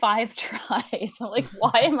like 5 tries. I'm like,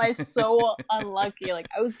 why am I so unlucky? Like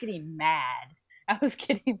I was getting mad. I was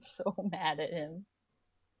getting so mad at him,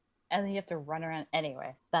 and then you have to run around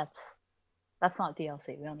anyway. That's not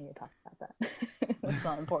DLC. We don't need to talk about that. That's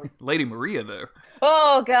not important. Lady Maria though.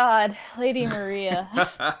 Oh God, Lady Maria.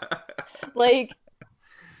 Like,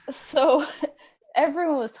 so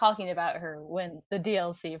everyone was talking about her when the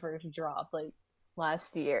DLC first dropped, like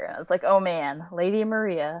last year. And I was like, oh man, Lady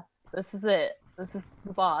Maria, this is it. This is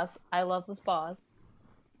the boss. I love this boss.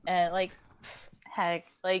 And like, heck,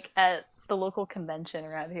 like at the local convention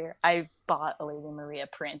around here, I bought a Lady Maria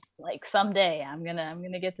print. Like someday I'm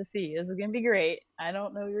gonna get to see. This is gonna be great. I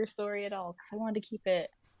don't know your story at all because I wanted to keep it.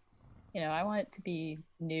 I want it to be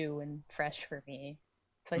new and fresh for me.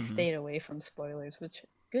 So I Hmm. stayed away from spoilers, which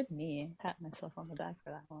good me. Pat myself on the back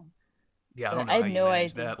for that one. Yeah, I don't But know I how had you no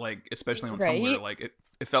manage idea. that. Like, especially on Tumblr, Right? like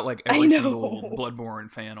it felt like I every single know. Bloodborne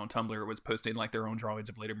fan on Tumblr was posting like their own drawings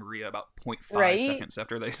of Lady Maria about point five Right? seconds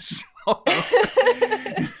after they saw her.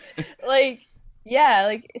 Like, yeah,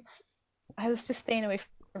 like I was just staying away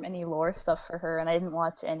from any lore stuff for her, and I didn't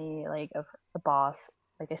watch any like of the boss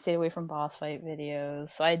Like I stayed away from boss fight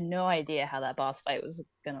videos, so I had no idea how that boss fight was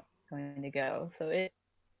going to go. So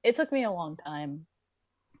it took me a long time,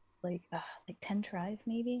 like 10 tries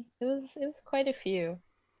maybe. It was quite a few,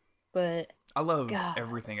 but I love God,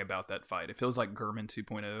 everything about that fight. It feels like Gurman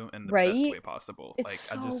 2.0 in the best right? way possible. It's Like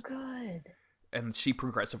I so just good. and she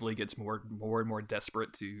progressively gets more and more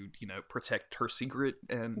desperate to protect her secret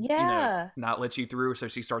and Yeah, not let you through. So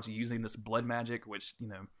she starts using this blood magic, which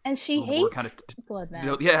and a she little more kind of hates blood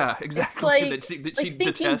yeah, magic. It's exactly, that she like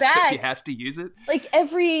thinking detests, but she back, has to use it. like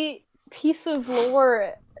every piece of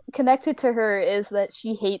lore connected to her is that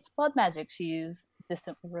she hates blood magic. She's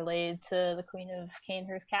distantly related to the Queen of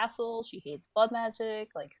Canehurst Castle. She hates blood magic.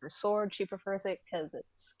 Like her sword, she prefers it because it's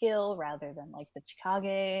skill rather than like the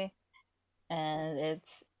Chikage. And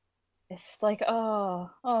it's just like, oh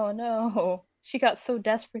no. She got so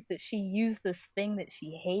desperate that she used this thing that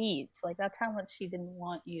she hates. Like that's how much she didn't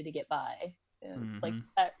want you to get by. And, like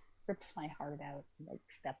Hmm. that rips my heart out and like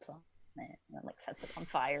steps on it and then like sets it on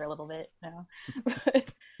fire a little bit, you know.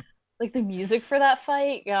 But like the music for that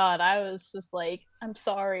fight, God, I was just like, I'm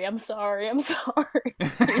sorry, I'm sorry, I'm sorry.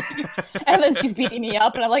 And then she's beating me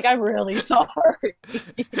up and I'm like, I'm really sorry.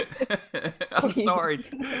 I'm Please. sorry.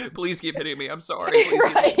 Please keep hitting me. I'm sorry. Please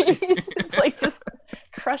keep hitting Right? me. It's like just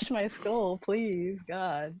crush my skull, please,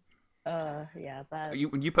 God. Yeah, that.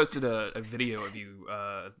 When you posted a video of you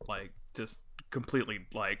like just completely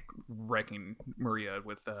like wrecking Maria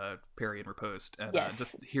with parry and riposte, and Yes,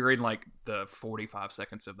 just hearing like the 45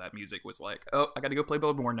 seconds of that music was like, oh, I gotta go play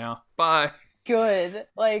Bloodborne now, bye. good.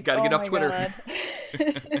 Like, Gotta oh get off my Twitter. God.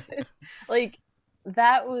 Like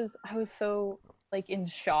that was I was so like in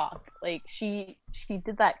shock. Like she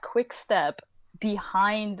did that quick step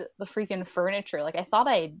behind the freaking furniture. Like I thought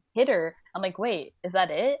I hit her. I'm like, wait, is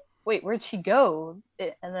that it? Wait, where'd she go?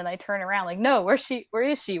 And then I turn around, like, no, where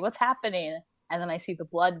is she? What's happening? And then I see the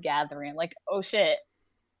blood gathering. I'm like, oh shit.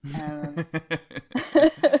 And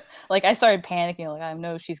like I started panicking, like I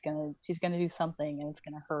know she's gonna do something and it's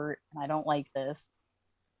gonna hurt and I don't like this.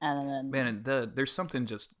 And Man, then and there's something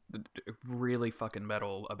just really fucking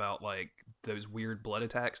metal about like those weird blood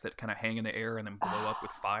attacks that kind of hang in the air and then blow up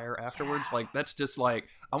with fire afterwards. yeah, Like that's just like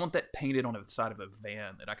I want that painted on the side of a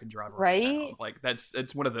van that I can drive around town. right? Like that's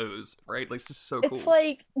it's one of those, right? Like it's just so It's cool.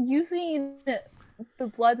 like using the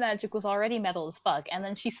blood magic was already metal as fuck, and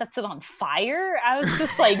then she sets it on fire. I was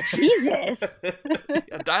just like, Jesus,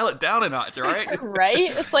 Yeah, dial it down a notch, all right?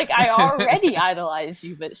 right? It's like I already idolize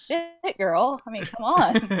you, but shit, girl. I mean, come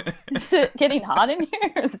on. Is it getting hot in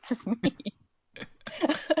here? Or is it just me?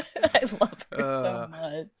 I love her so uh,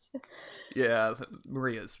 much. yeah,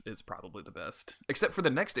 Maria is probably the best, except for the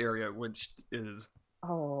next area, which is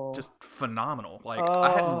Oh, just phenomenal. Like I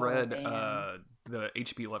hadn't oh read man. the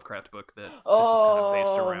H.P. Lovecraft book that this is kind of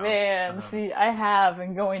based Oh around. man. See, I have,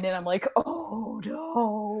 and going in, I'm like, oh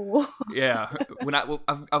no. Yeah, when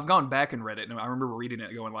I've gone back and read it, and I remember reading it,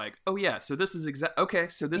 and going like, oh yeah, so this is okay,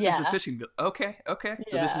 so this is the Yeah, fishing. Okay,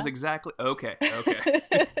 so this is yeah. exactly okay.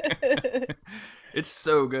 It's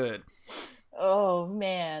so good. Oh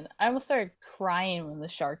man, I almost started crying when the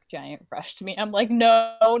shark giant rushed me. I'm like,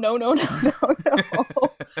 no, no, no, no, no,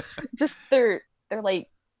 no. Just they're like,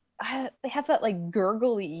 they have that like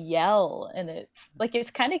gurgly yell, and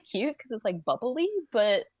it's kind of cute because it's like bubbly,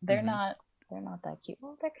 but Hmm. they're not that cute.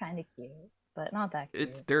 Well, they're kind of cute, but not that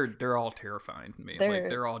It's cute. they're all terrifying to me. Like They're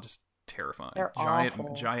they're all just terrifying. they're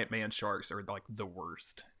Giant awful. giant man sharks are like the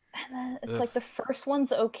worst. And then it's Ugh. like the first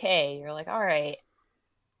one's okay. You're like, all right,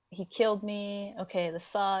 he killed me. Okay, this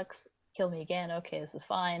sucks. Kill me again. Okay, this is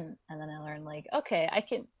fine. And then I learned like, okay, I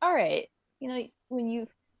can. All right, when you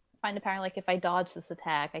find a pattern, like if I dodge this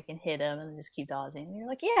attack, I can hit him and just keep dodging. And you're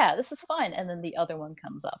like, yeah, this is fine. And then the other one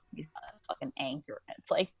comes up. He's got a fucking anchor. And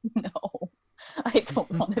it's like, no, I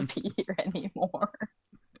don't want to be here anymore.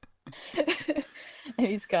 And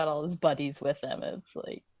he's got all his buddies with him. It's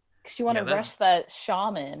like, cause you want Yeah, to that rush that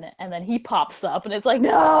shaman, and then he pops up, and it's like,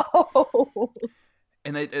 no.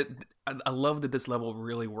 and I love that this level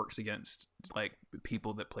really works against like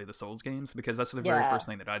people that play the Souls games, because that's the very Yeah. first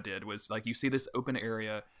thing that I did was like you see this open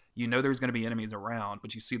area, there's going to be enemies around,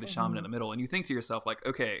 but you see the shaman in Hmm. the middle, and you think to yourself like,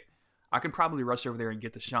 okay, I can probably rush over there and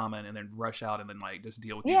get the shaman, and then rush out and then like just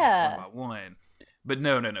deal with these one Yeah. by one. But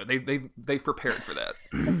no, they've prepared for that.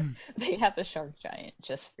 They have a shark giant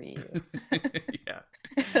just for you. Yeah.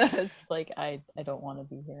 It's like I don't want to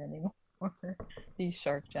be here anymore. These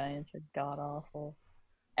shark giants are god awful.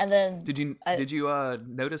 And then Did you I did you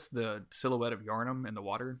notice the silhouette of Yarnum in the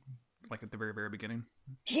water, like at the very beginning?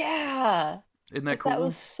 yeah, Isn't that like that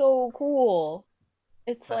was cool? so cool.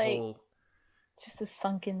 It's That like whole just a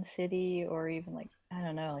sunken city, or even like, I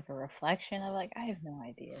don't know, like a reflection of, like, I have no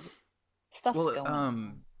idea. Stuff's Well, going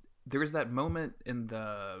on. there is that moment in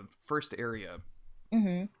the first area.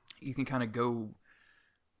 Mm-hmm. You can kind of go.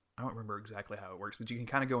 I don't remember exactly how it works, but you can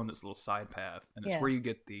kind of go on this little side path, and it's Yeah. where you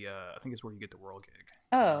get the. I think it's where you get the world gig.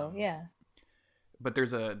 Oh, yeah. But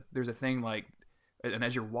there's a thing like, and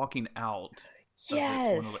as you're walking out of this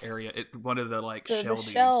one little Yes. area, one of the like The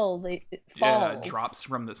shelbies, shell, it yeah, falls. drops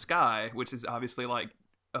from the sky, which is obviously like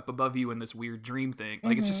up above you in this weird dream thing.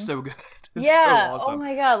 Like it's just Mm-hmm. so good. It's so Yeah. Oh awesome.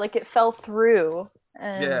 my God. Like it fell through.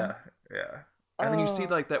 And Yeah, yeah. And then you see oh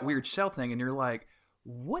like that weird shell thing, and you're like,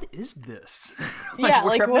 "What is this?" Like, yeah,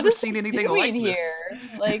 like I've what never is seen this anything doing like here?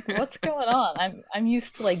 this. Like what's going on? I'm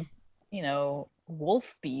used to, like,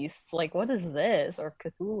 wolf beasts. Like what is this? Or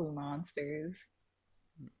Cthulhu monsters.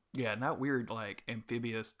 Yeah, not weird like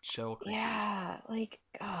amphibious shell creatures. Yeah, like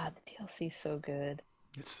God, the DLC's so good.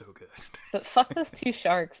 It's so good. But fuck those two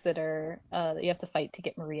sharks that you have to fight to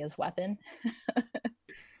get Maria's weapon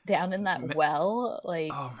down in that well.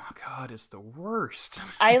 Like Oh my god, it's the worst.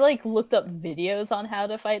 I like looked up videos on how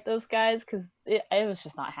to fight those guys because it was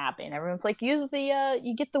just not happening. Everyone's like, use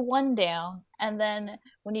you get the one down, and then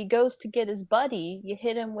when he goes to get his buddy, you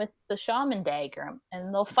hit him with the shaman dagger,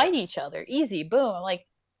 and they'll Yeah, fight each other. Easy, boom. I'm like,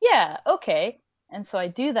 yeah, okay. And so I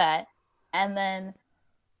do that, and then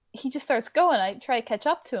he just starts going. I try to catch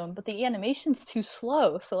up to him, but the animation's too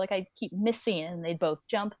slow. So like I keep missing, and they'd both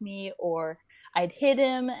jump me, or I'd hit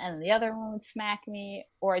him, and the other one would smack me,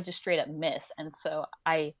 or I just straight up miss. And so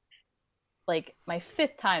I like my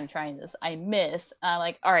fifth time trying this, I miss. And I'm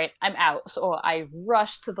like, all right, I'm out. So I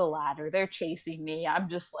rush to the ladder. They're chasing me. I'm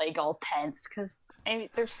just like all tense because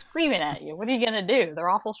they're screaming at you. What are you gonna do? They're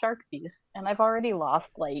awful shark beasts, and I've already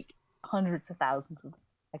lost like hundreds of thousands of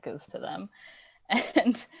echoes to them.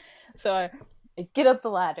 And so I get up the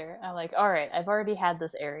ladder. I'm like, all right, I've already had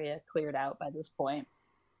this area cleared out by this point.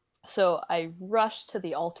 So I rush to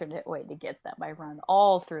the alternate way to get them. I run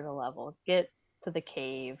all through the level, get to the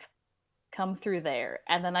cave, come through there,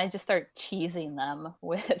 and then I just start cheesing them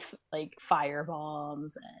with like fire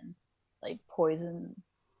bombs and like poison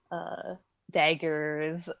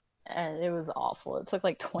daggers. And it was awful. It took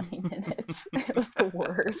like 20 minutes. It was the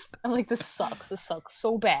worst. I'm like, this sucks. This sucks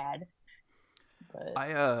so bad. But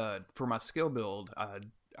I for my skill build, I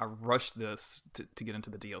rushed this to get into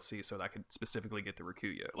the DLC so that I could specifically get the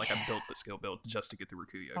Rakuya. Like I built the skill build just to get the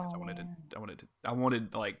Rakuya because oh man. I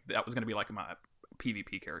wanted like that was gonna be like my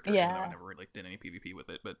PvP character, even though I Yeah. never really did any PvP with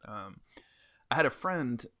it. But I had a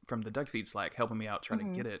friend from the Duck Feed Slack helping me out trying to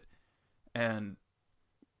Hmm. get it, and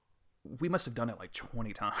we must have done it like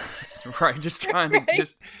 20 times, right? Just trying to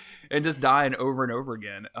Right. just dying over and over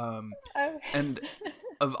again. I- And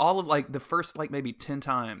of all of like the first like maybe 10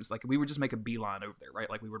 times, like we would just make a beeline over there, right?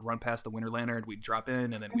 Like we would run past the Winter Lantern, we'd drop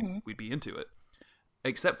in, and then Mhm. we'd be into it.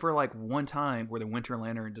 Except for like one time where the Winter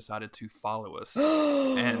Lantern decided to follow us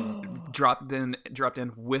and dropped in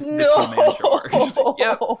with the two mana sharks.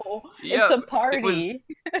 Yep. No, it's Yep. a It was party.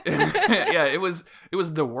 yeah, it was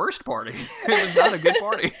the worst party. It was not a good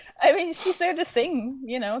party. I mean, she's there to sing,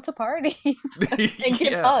 it's a party and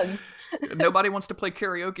give Yeah. hugs. Nobody wants to play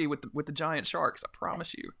karaoke with the giant sharks, I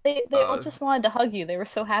promise you. They all Uh just wanted to hug you. They were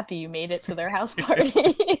so happy you made it to their house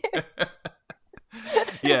party.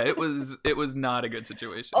 yeah, it was not a good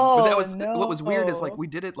situation. But that Oh was what was weird is like no. we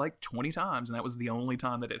did it like 20 times and that was the only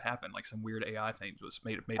time that it happened. Like some weird AI thing was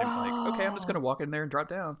made him like, okay, I'm just Oh, gonna walk in there and drop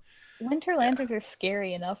down. Winter Yeah, lanterns are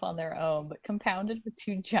scary enough on their own, but compounded with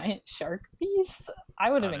two giant shark beasts,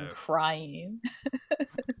 I would have I been know. crying.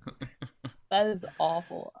 That is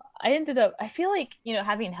awful. I feel like,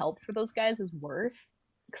 having help for those guys is worse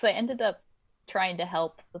because I ended up trying to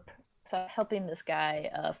helping this guy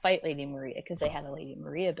fight Lady Maria because they had a Lady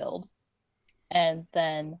Maria build. And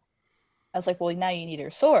then I was like, well, now you need her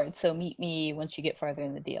sword, so meet me once you get farther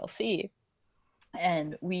in the DLC.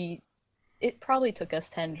 And it probably took us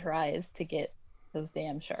 10 tries to get those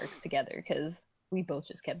damn sharks together because we both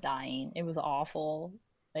just kept dying. It was awful.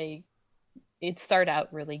 Like, it started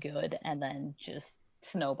out really good and then just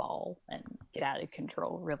snowball and get out of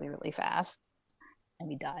control really, really fast. And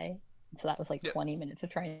we die. So that was like Yeah. 20 minutes of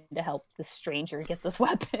trying to help this stranger get this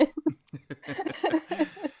weapon.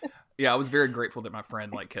 Yeah, I was very grateful that my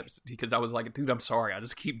friend like kept because I was like, dude, I'm sorry, I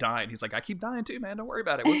just keep dying. He's like, I keep dying too, man. Don't worry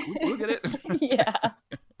about it. We'll get it. Yeah.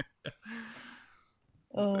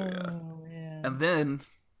 So yeah, Oh and man. then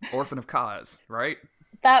Orphan of Kaz, right?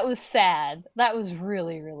 That was sad. That was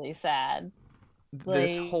really, really sad.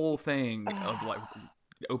 This Like, whole thing of like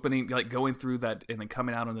opening, like going through that and then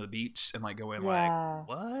coming out onto the beach and like going like, yeah.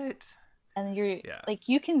 what? And you're Yeah, like,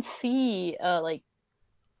 you can see like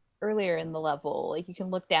earlier in the level, like you can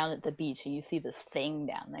look down at the beach and you see this thing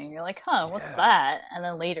down there, and you're like, huh, what's Yeah. that? And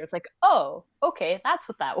then later it's like, oh, okay, that's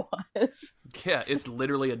what that was. Yeah, it's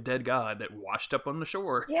literally a dead god that washed up on the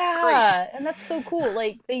shore. Great. Yeah, and that's so cool.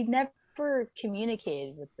 Like they never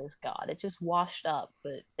communicated with this god. It just washed up,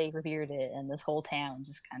 but they revered it, and this whole town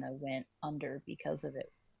just kind of went under because of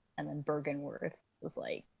it. And then Bergenworth was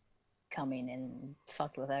like coming in and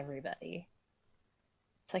fucked with everybody.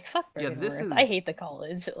 It's like fuck Yeah, this Bergenworth. I is hate the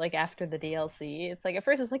college. Like after the DLC, it's like at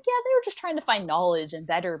first it was like, yeah, they were just trying to find knowledge and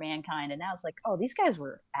better mankind, and now it's like, oh, these guys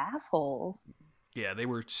were assholes. yeah, they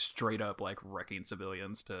were straight up like wrecking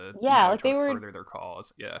civilians to, Yeah, like try to further their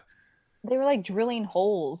cause. Yeah. they were like drilling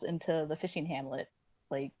holes into the fishing hamlet,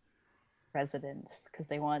 like residents, because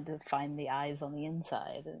they wanted to find the eyes on the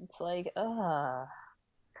inside. And it's like,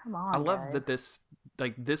 come I on, love guys.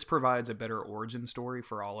 that this provides a better origin story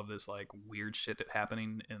for all of this like weird shit that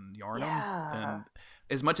happening in Yarnum. Yeah. And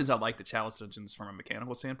as much as I like the chalice dungeons from a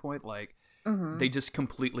mechanical standpoint, like Hmm. they just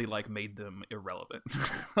completely like made them irrelevant.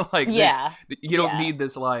 Like there's Yeah. you don't Yeah. need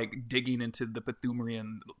this like digging into the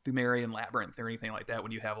Thumerian labyrinth or anything like that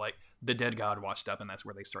when you have like the dead god washed up and that's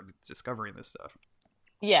where they started discovering this stuff.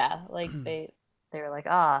 Yeah. Like they were like,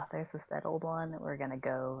 ah, there's this dead old one. We're gonna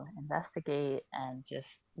go investigate and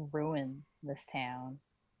just ruin this town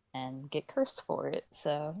and get cursed for it.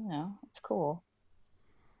 So, it's cool.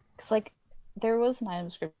 Cause like there was an item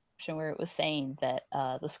description where it was saying that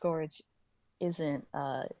the scourge isn't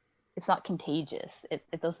it's not contagious. It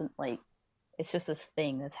doesn't like it's just this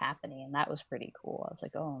thing that's happening, and that was pretty cool. I was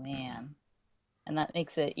like, oh Mhm. man. And that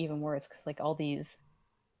makes it even worse because like all these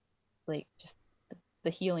like just the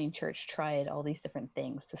healing church tried all these different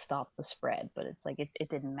things to stop the spread, but it's like it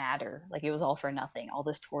didn't matter. Like it was all for nothing. All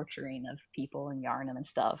this torturing of people in Yarnum and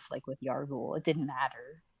stuff, like with Yargul, it didn't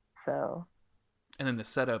matter. So And then the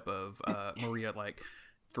setup of Maria like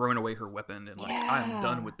throwing away her weapon and like I'm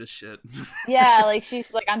done yeah. with this shit. Yeah, like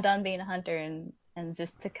she's like, I'm done being a hunter, and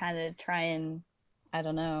just to kind of try and I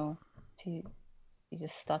don't know, she she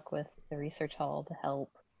just stuck with the research hall to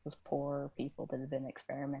help those poor people that had been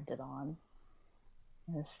experimented on.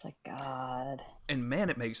 And it's like God. And man,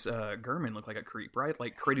 it makes Gurman look like a creep, right?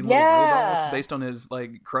 Like creating little robots Yeah, based on his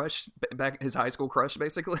like crush back his high school crush,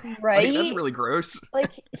 basically. Like that's right? really gross.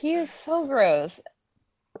 Like he is so gross.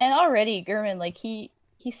 And already Gurman, like he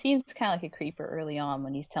seems kind of like a creeper early on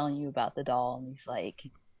when he's telling you about the doll, and he's like,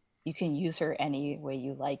 you can use her any way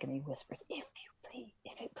you like, and he whispers, if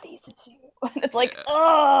it pleases you. And it's like, Yeah,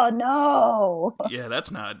 oh no. yeah,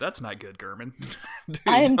 that's not good, Gurman.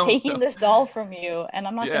 I Dude, am don't, taking don't. this doll from you, and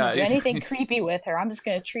I'm not gonna Yeah, do anything creepy with her. I'm just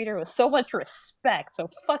gonna treat her with so much respect. So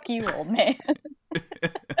fuck you, old man.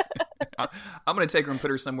 I, I'm gonna take her and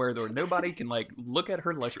put her somewhere where nobody can like look at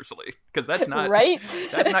her lecherously because that's not Right?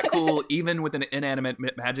 that's not cool, even with an inanimate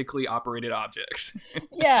magically operated object.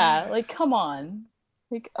 Yeah, like come on.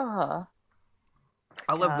 Like,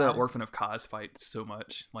 I love the God. Orphan of Kaz fight so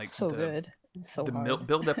much. Like So good. So hard.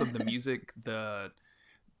 build up of the music, and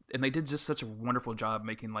they did just such a wonderful job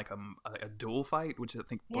making like a duel fight, which I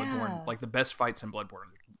think Bloodborne, Yeah. like the best fights in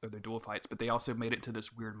Bloodborne are the duel fights, but they also made it to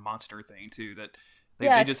this weird monster thing too that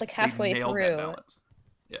Yeah, they it's just like they halfway nailed that through. balance.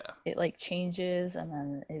 Yeah. It like changes and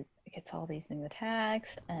then it gets all these new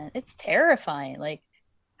attacks and it's terrifying. Like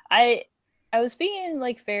I I was being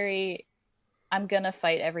like very I'm gonna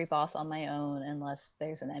fight every boss on my own unless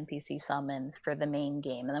there's an NPC summon for the main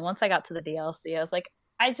game. And then once I got to the DLC, I was like,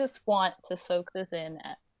 I just want to soak this in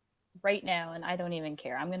right now, and I don't even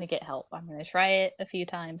care. I'm gonna get help. I'm gonna try it a few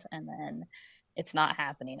times, and then it's not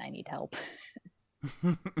happening. I need help.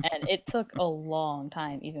 And it took a long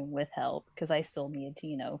time, even with help, because I still needed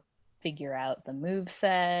to, figure out the move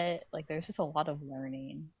set. Like, there's just a lot of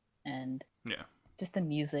learning and Yeah. just the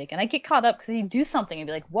music. And I get caught up because he'd do something and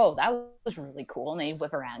be like, whoa, that was really cool. And then he'd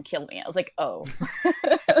whip around and kill me. I was like, oh.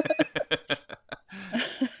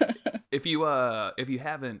 If you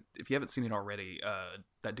haven't seen it already,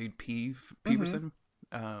 that dude Hmm. Peverson,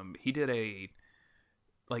 he did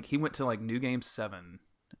he went to like New Game 7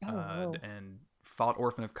 Oh, whoa. and fought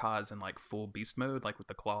Orphan of Kaz in like full beast mode, like with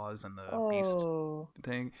the claws and the beast Oh.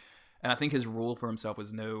 thing. And I think his rule for himself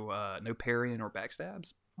was no parrying or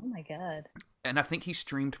backstabs. Oh my God. And I think he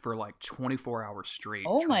streamed for like 24 hours straight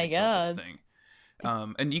Oh trying my to kill this God.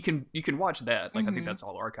 thing. And you can watch that. Like I think Hmm. that's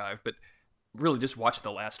all archived, but really just watch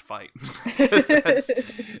the last fight because that's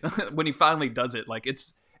when he finally does it. Like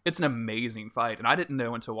it's an amazing fight, and I didn't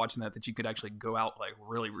know until watching that you could actually go out like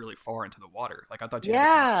really really far into the water. Like I thought you had to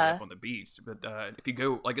kind of stay up Yeah. on the beach, but if you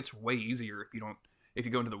go like it's way easier if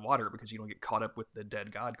you go into the water because you don't get caught up with the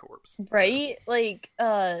dead god corpse. So Right? Like,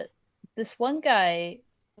 this one guy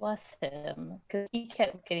bless him, because he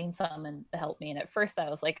kept getting summoned to help me, and at first I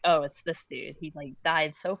was like, oh, it's this dude. He like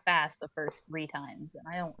died so fast the first 3 times, and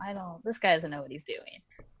I don't, this guy doesn't know what he's doing.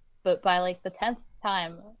 But by like the 10th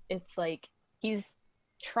time, it's like he's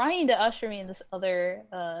trying to usher me and this other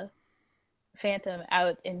phantom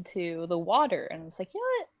out into the water, and I was like, you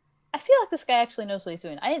know what? I feel like this guy actually knows what he's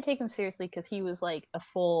doing. I didn't take him seriously because he was like a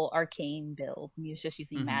full arcane build. He was just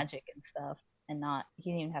using Mm-hmm. magic and stuff, and not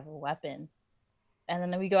he didn't even have a weapon. And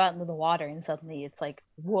then we go out into the water, and suddenly it's like,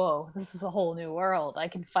 whoa, this is a whole new world. I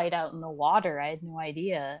can fight out in the water. I had no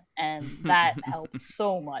idea, and that helped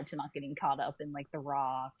so much, not getting caught up in like the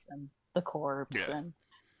rocks and the corpse, Yeah. and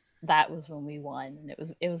that was when we won, and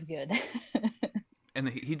it was good. And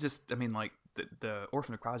he just, I mean, like, the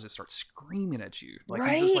Orphan of Cries just starts screaming at you. Like,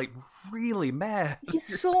 he's just, Right? like, really mad.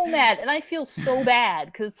 He's so mad, and I feel so bad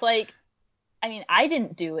because it's like, I mean, I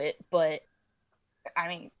didn't do it, but I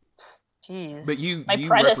mean, jeez, But you my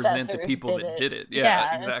represent the predecessors people did that it. did it. Yeah,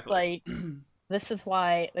 Yeah, it's exactly. like this is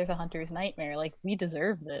why there's a hunter's nightmare. Like we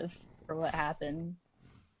deserve this for what happened.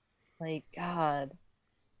 Like God,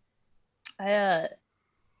 I uh,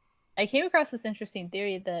 I came across this interesting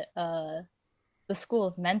theory that the school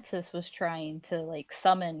of Mensis was trying to like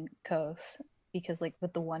summon Kos because like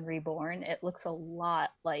with the one reborn, it looks a lot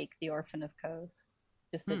like the Orphan of Kos,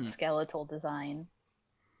 just its Hmm. skeletal design.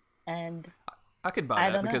 And I could buy I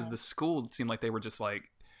that don't because know. the school seemed like they were just like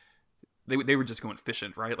they were just going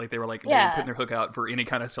fishing, right? Like they were putting Yeah, their hook out for any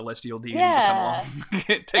kind of celestial deity to come along,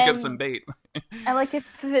 yeah. take up some And bait. and like if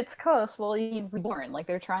it's Coast, well, he's reborn. Like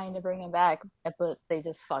they're trying to bring him back, but they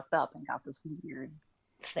just fucked up and got this weird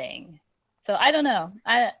thing. So I don't know.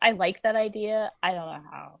 I like that idea. I don't know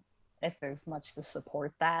how if there's much to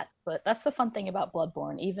support that, but that's the fun thing about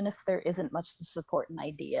Bloodborne. Even if there isn't much to support an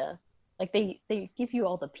idea, like they give you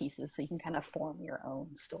all the pieces so you can kind of form your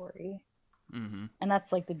own story, Hmm. and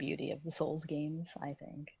that's like the beauty of the Souls games, I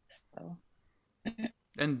think. So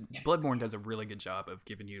And Bloodborne does a really good job of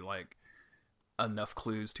giving you like enough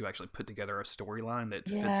clues to actually put together a storyline that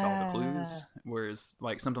fits all the yeah, clues. Whereas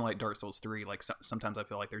like something like Dark Souls 3, like sometimes I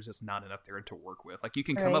feel like there's just not enough there to work with. Like you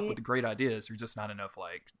can come up right. with great ideas, there's just not enough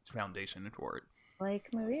like foundation for it. Like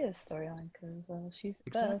Maria's storyline because she's the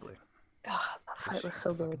Exactly. best. God, that fight was She's the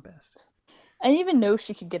so good. fucking best. I didn't even know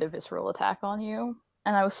she could get a visceral attack on you,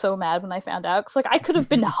 and I was so mad when I found out. Cause like I could have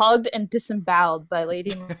been hugged and disemboweled by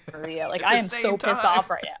Lady Maria. Like At I the am so same pissed time. off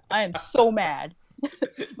right now. I am so mad.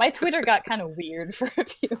 My Twitter got kind of weird for a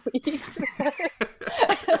few weeks.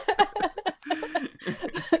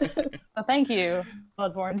 So thank you,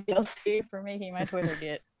 Bloodborne DLC, for making my Twitter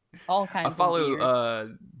get all I kinds of follow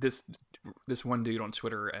weird. this one dude on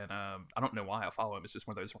Twitter, and I don't know why I follow him. It's just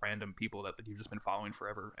one of those random people that you've just been following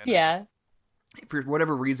forever. And Yeah. for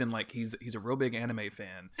whatever reason, like he's a real big anime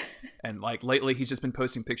fan, and like lately he's just been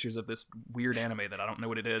posting pictures of this weird anime that I don't know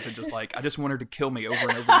what it is, and just like I just want her to kill me over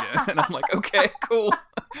and over again, and I'm like, okay, cool.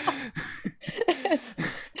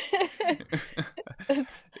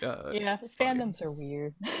 Yeah, It's funny. fandoms are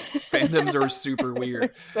weird. Fandoms are super They're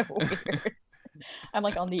weird. so weird. I'm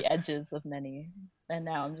like on the edges of many, and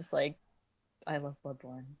now I'm just like, I love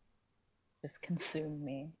Bloodborne. Just consume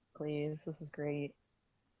me, please. This is great.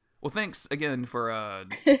 Well, thanks again for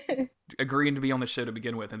agreeing to be on the show to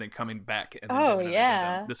begin with, and then coming back and then Oh doing an addendum.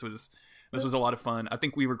 yeah. This was a lot of fun. I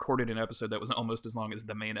think we recorded an episode that was almost as long as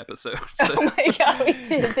the main episode. So, Oh my god, we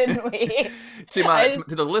did, didn't we? I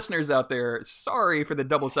to the listeners out there, sorry for the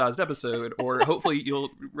double sized episode, or hopefully you'll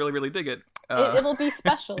really really dig it. it'll be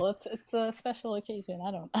special. It's a special occasion.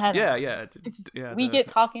 I don't Yeah, know. yeah, It's just, yeah. we get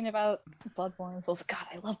talking about Bloodborne, so God,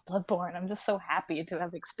 I love Bloodborne. I'm just so happy to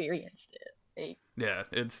have experienced it. Like, Yeah,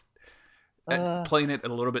 it's uh, playing it a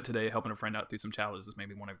little bit today, helping a friend out through some challenges, made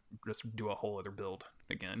me want to just do a whole other build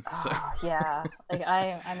again. So oh yeah, like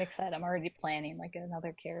I'm excited. I'm already planning like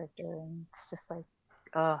another character, and it's just like,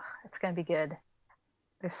 oh, it's gonna be good.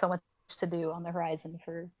 There's so much to do on the horizon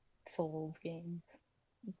for Souls games.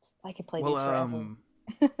 I could play well, these forever.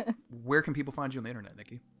 where can people find you on the internet,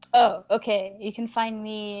 Nikki? Oh, okay. You can find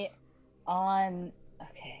me on.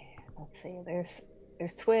 Okay, let's see. There's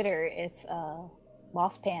Twitter. It's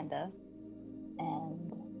Lost Panda,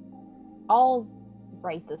 and I'll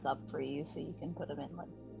write this up for you so you can put them in like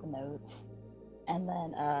the notes. And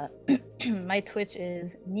then my Twitch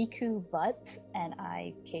is Niku Butts,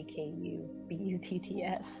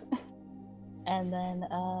 NIKKUBUTTS. And then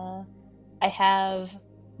I have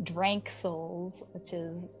Drank Souls, which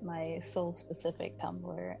is my soul specific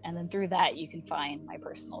Tumblr. And then through that you can find my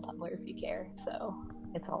personal Tumblr if you care. So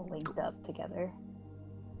it's all linked Cool. up together.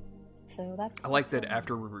 So that's I like that all.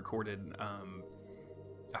 after we recorded,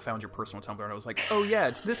 I found your personal Tumblr, and I was like, oh yeah,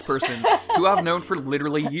 it's this person who I've known for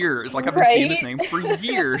literally years. Like, I've been seeing this name for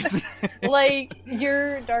years. Like,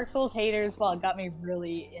 your Dark Souls haters, well, got me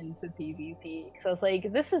really into PvP. So I was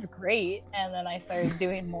like, this is great. And then I started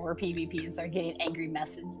doing more PvP and started getting angry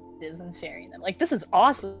messages and sharing them. Like, this is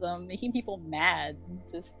awesome. Making people mad.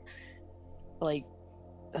 Just, like,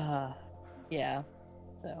 yeah.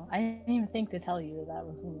 So I didn't even think to tell you that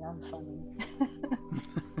was me. That was funny.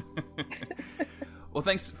 Well,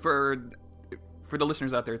 thanks for the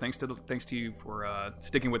listeners out there. Thanks to you for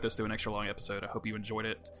sticking with us through an extra long episode. I hope you enjoyed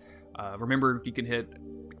it. Remember, you can hit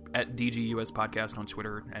at DGUS Podcast on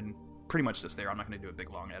Twitter, and pretty much just there. I'm not going to do a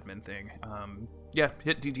big long admin thing.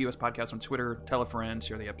 Hit DGUS Podcast on Twitter. Tell a friend,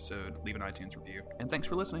 share the episode, leave an iTunes review, and thanks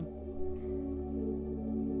for listening.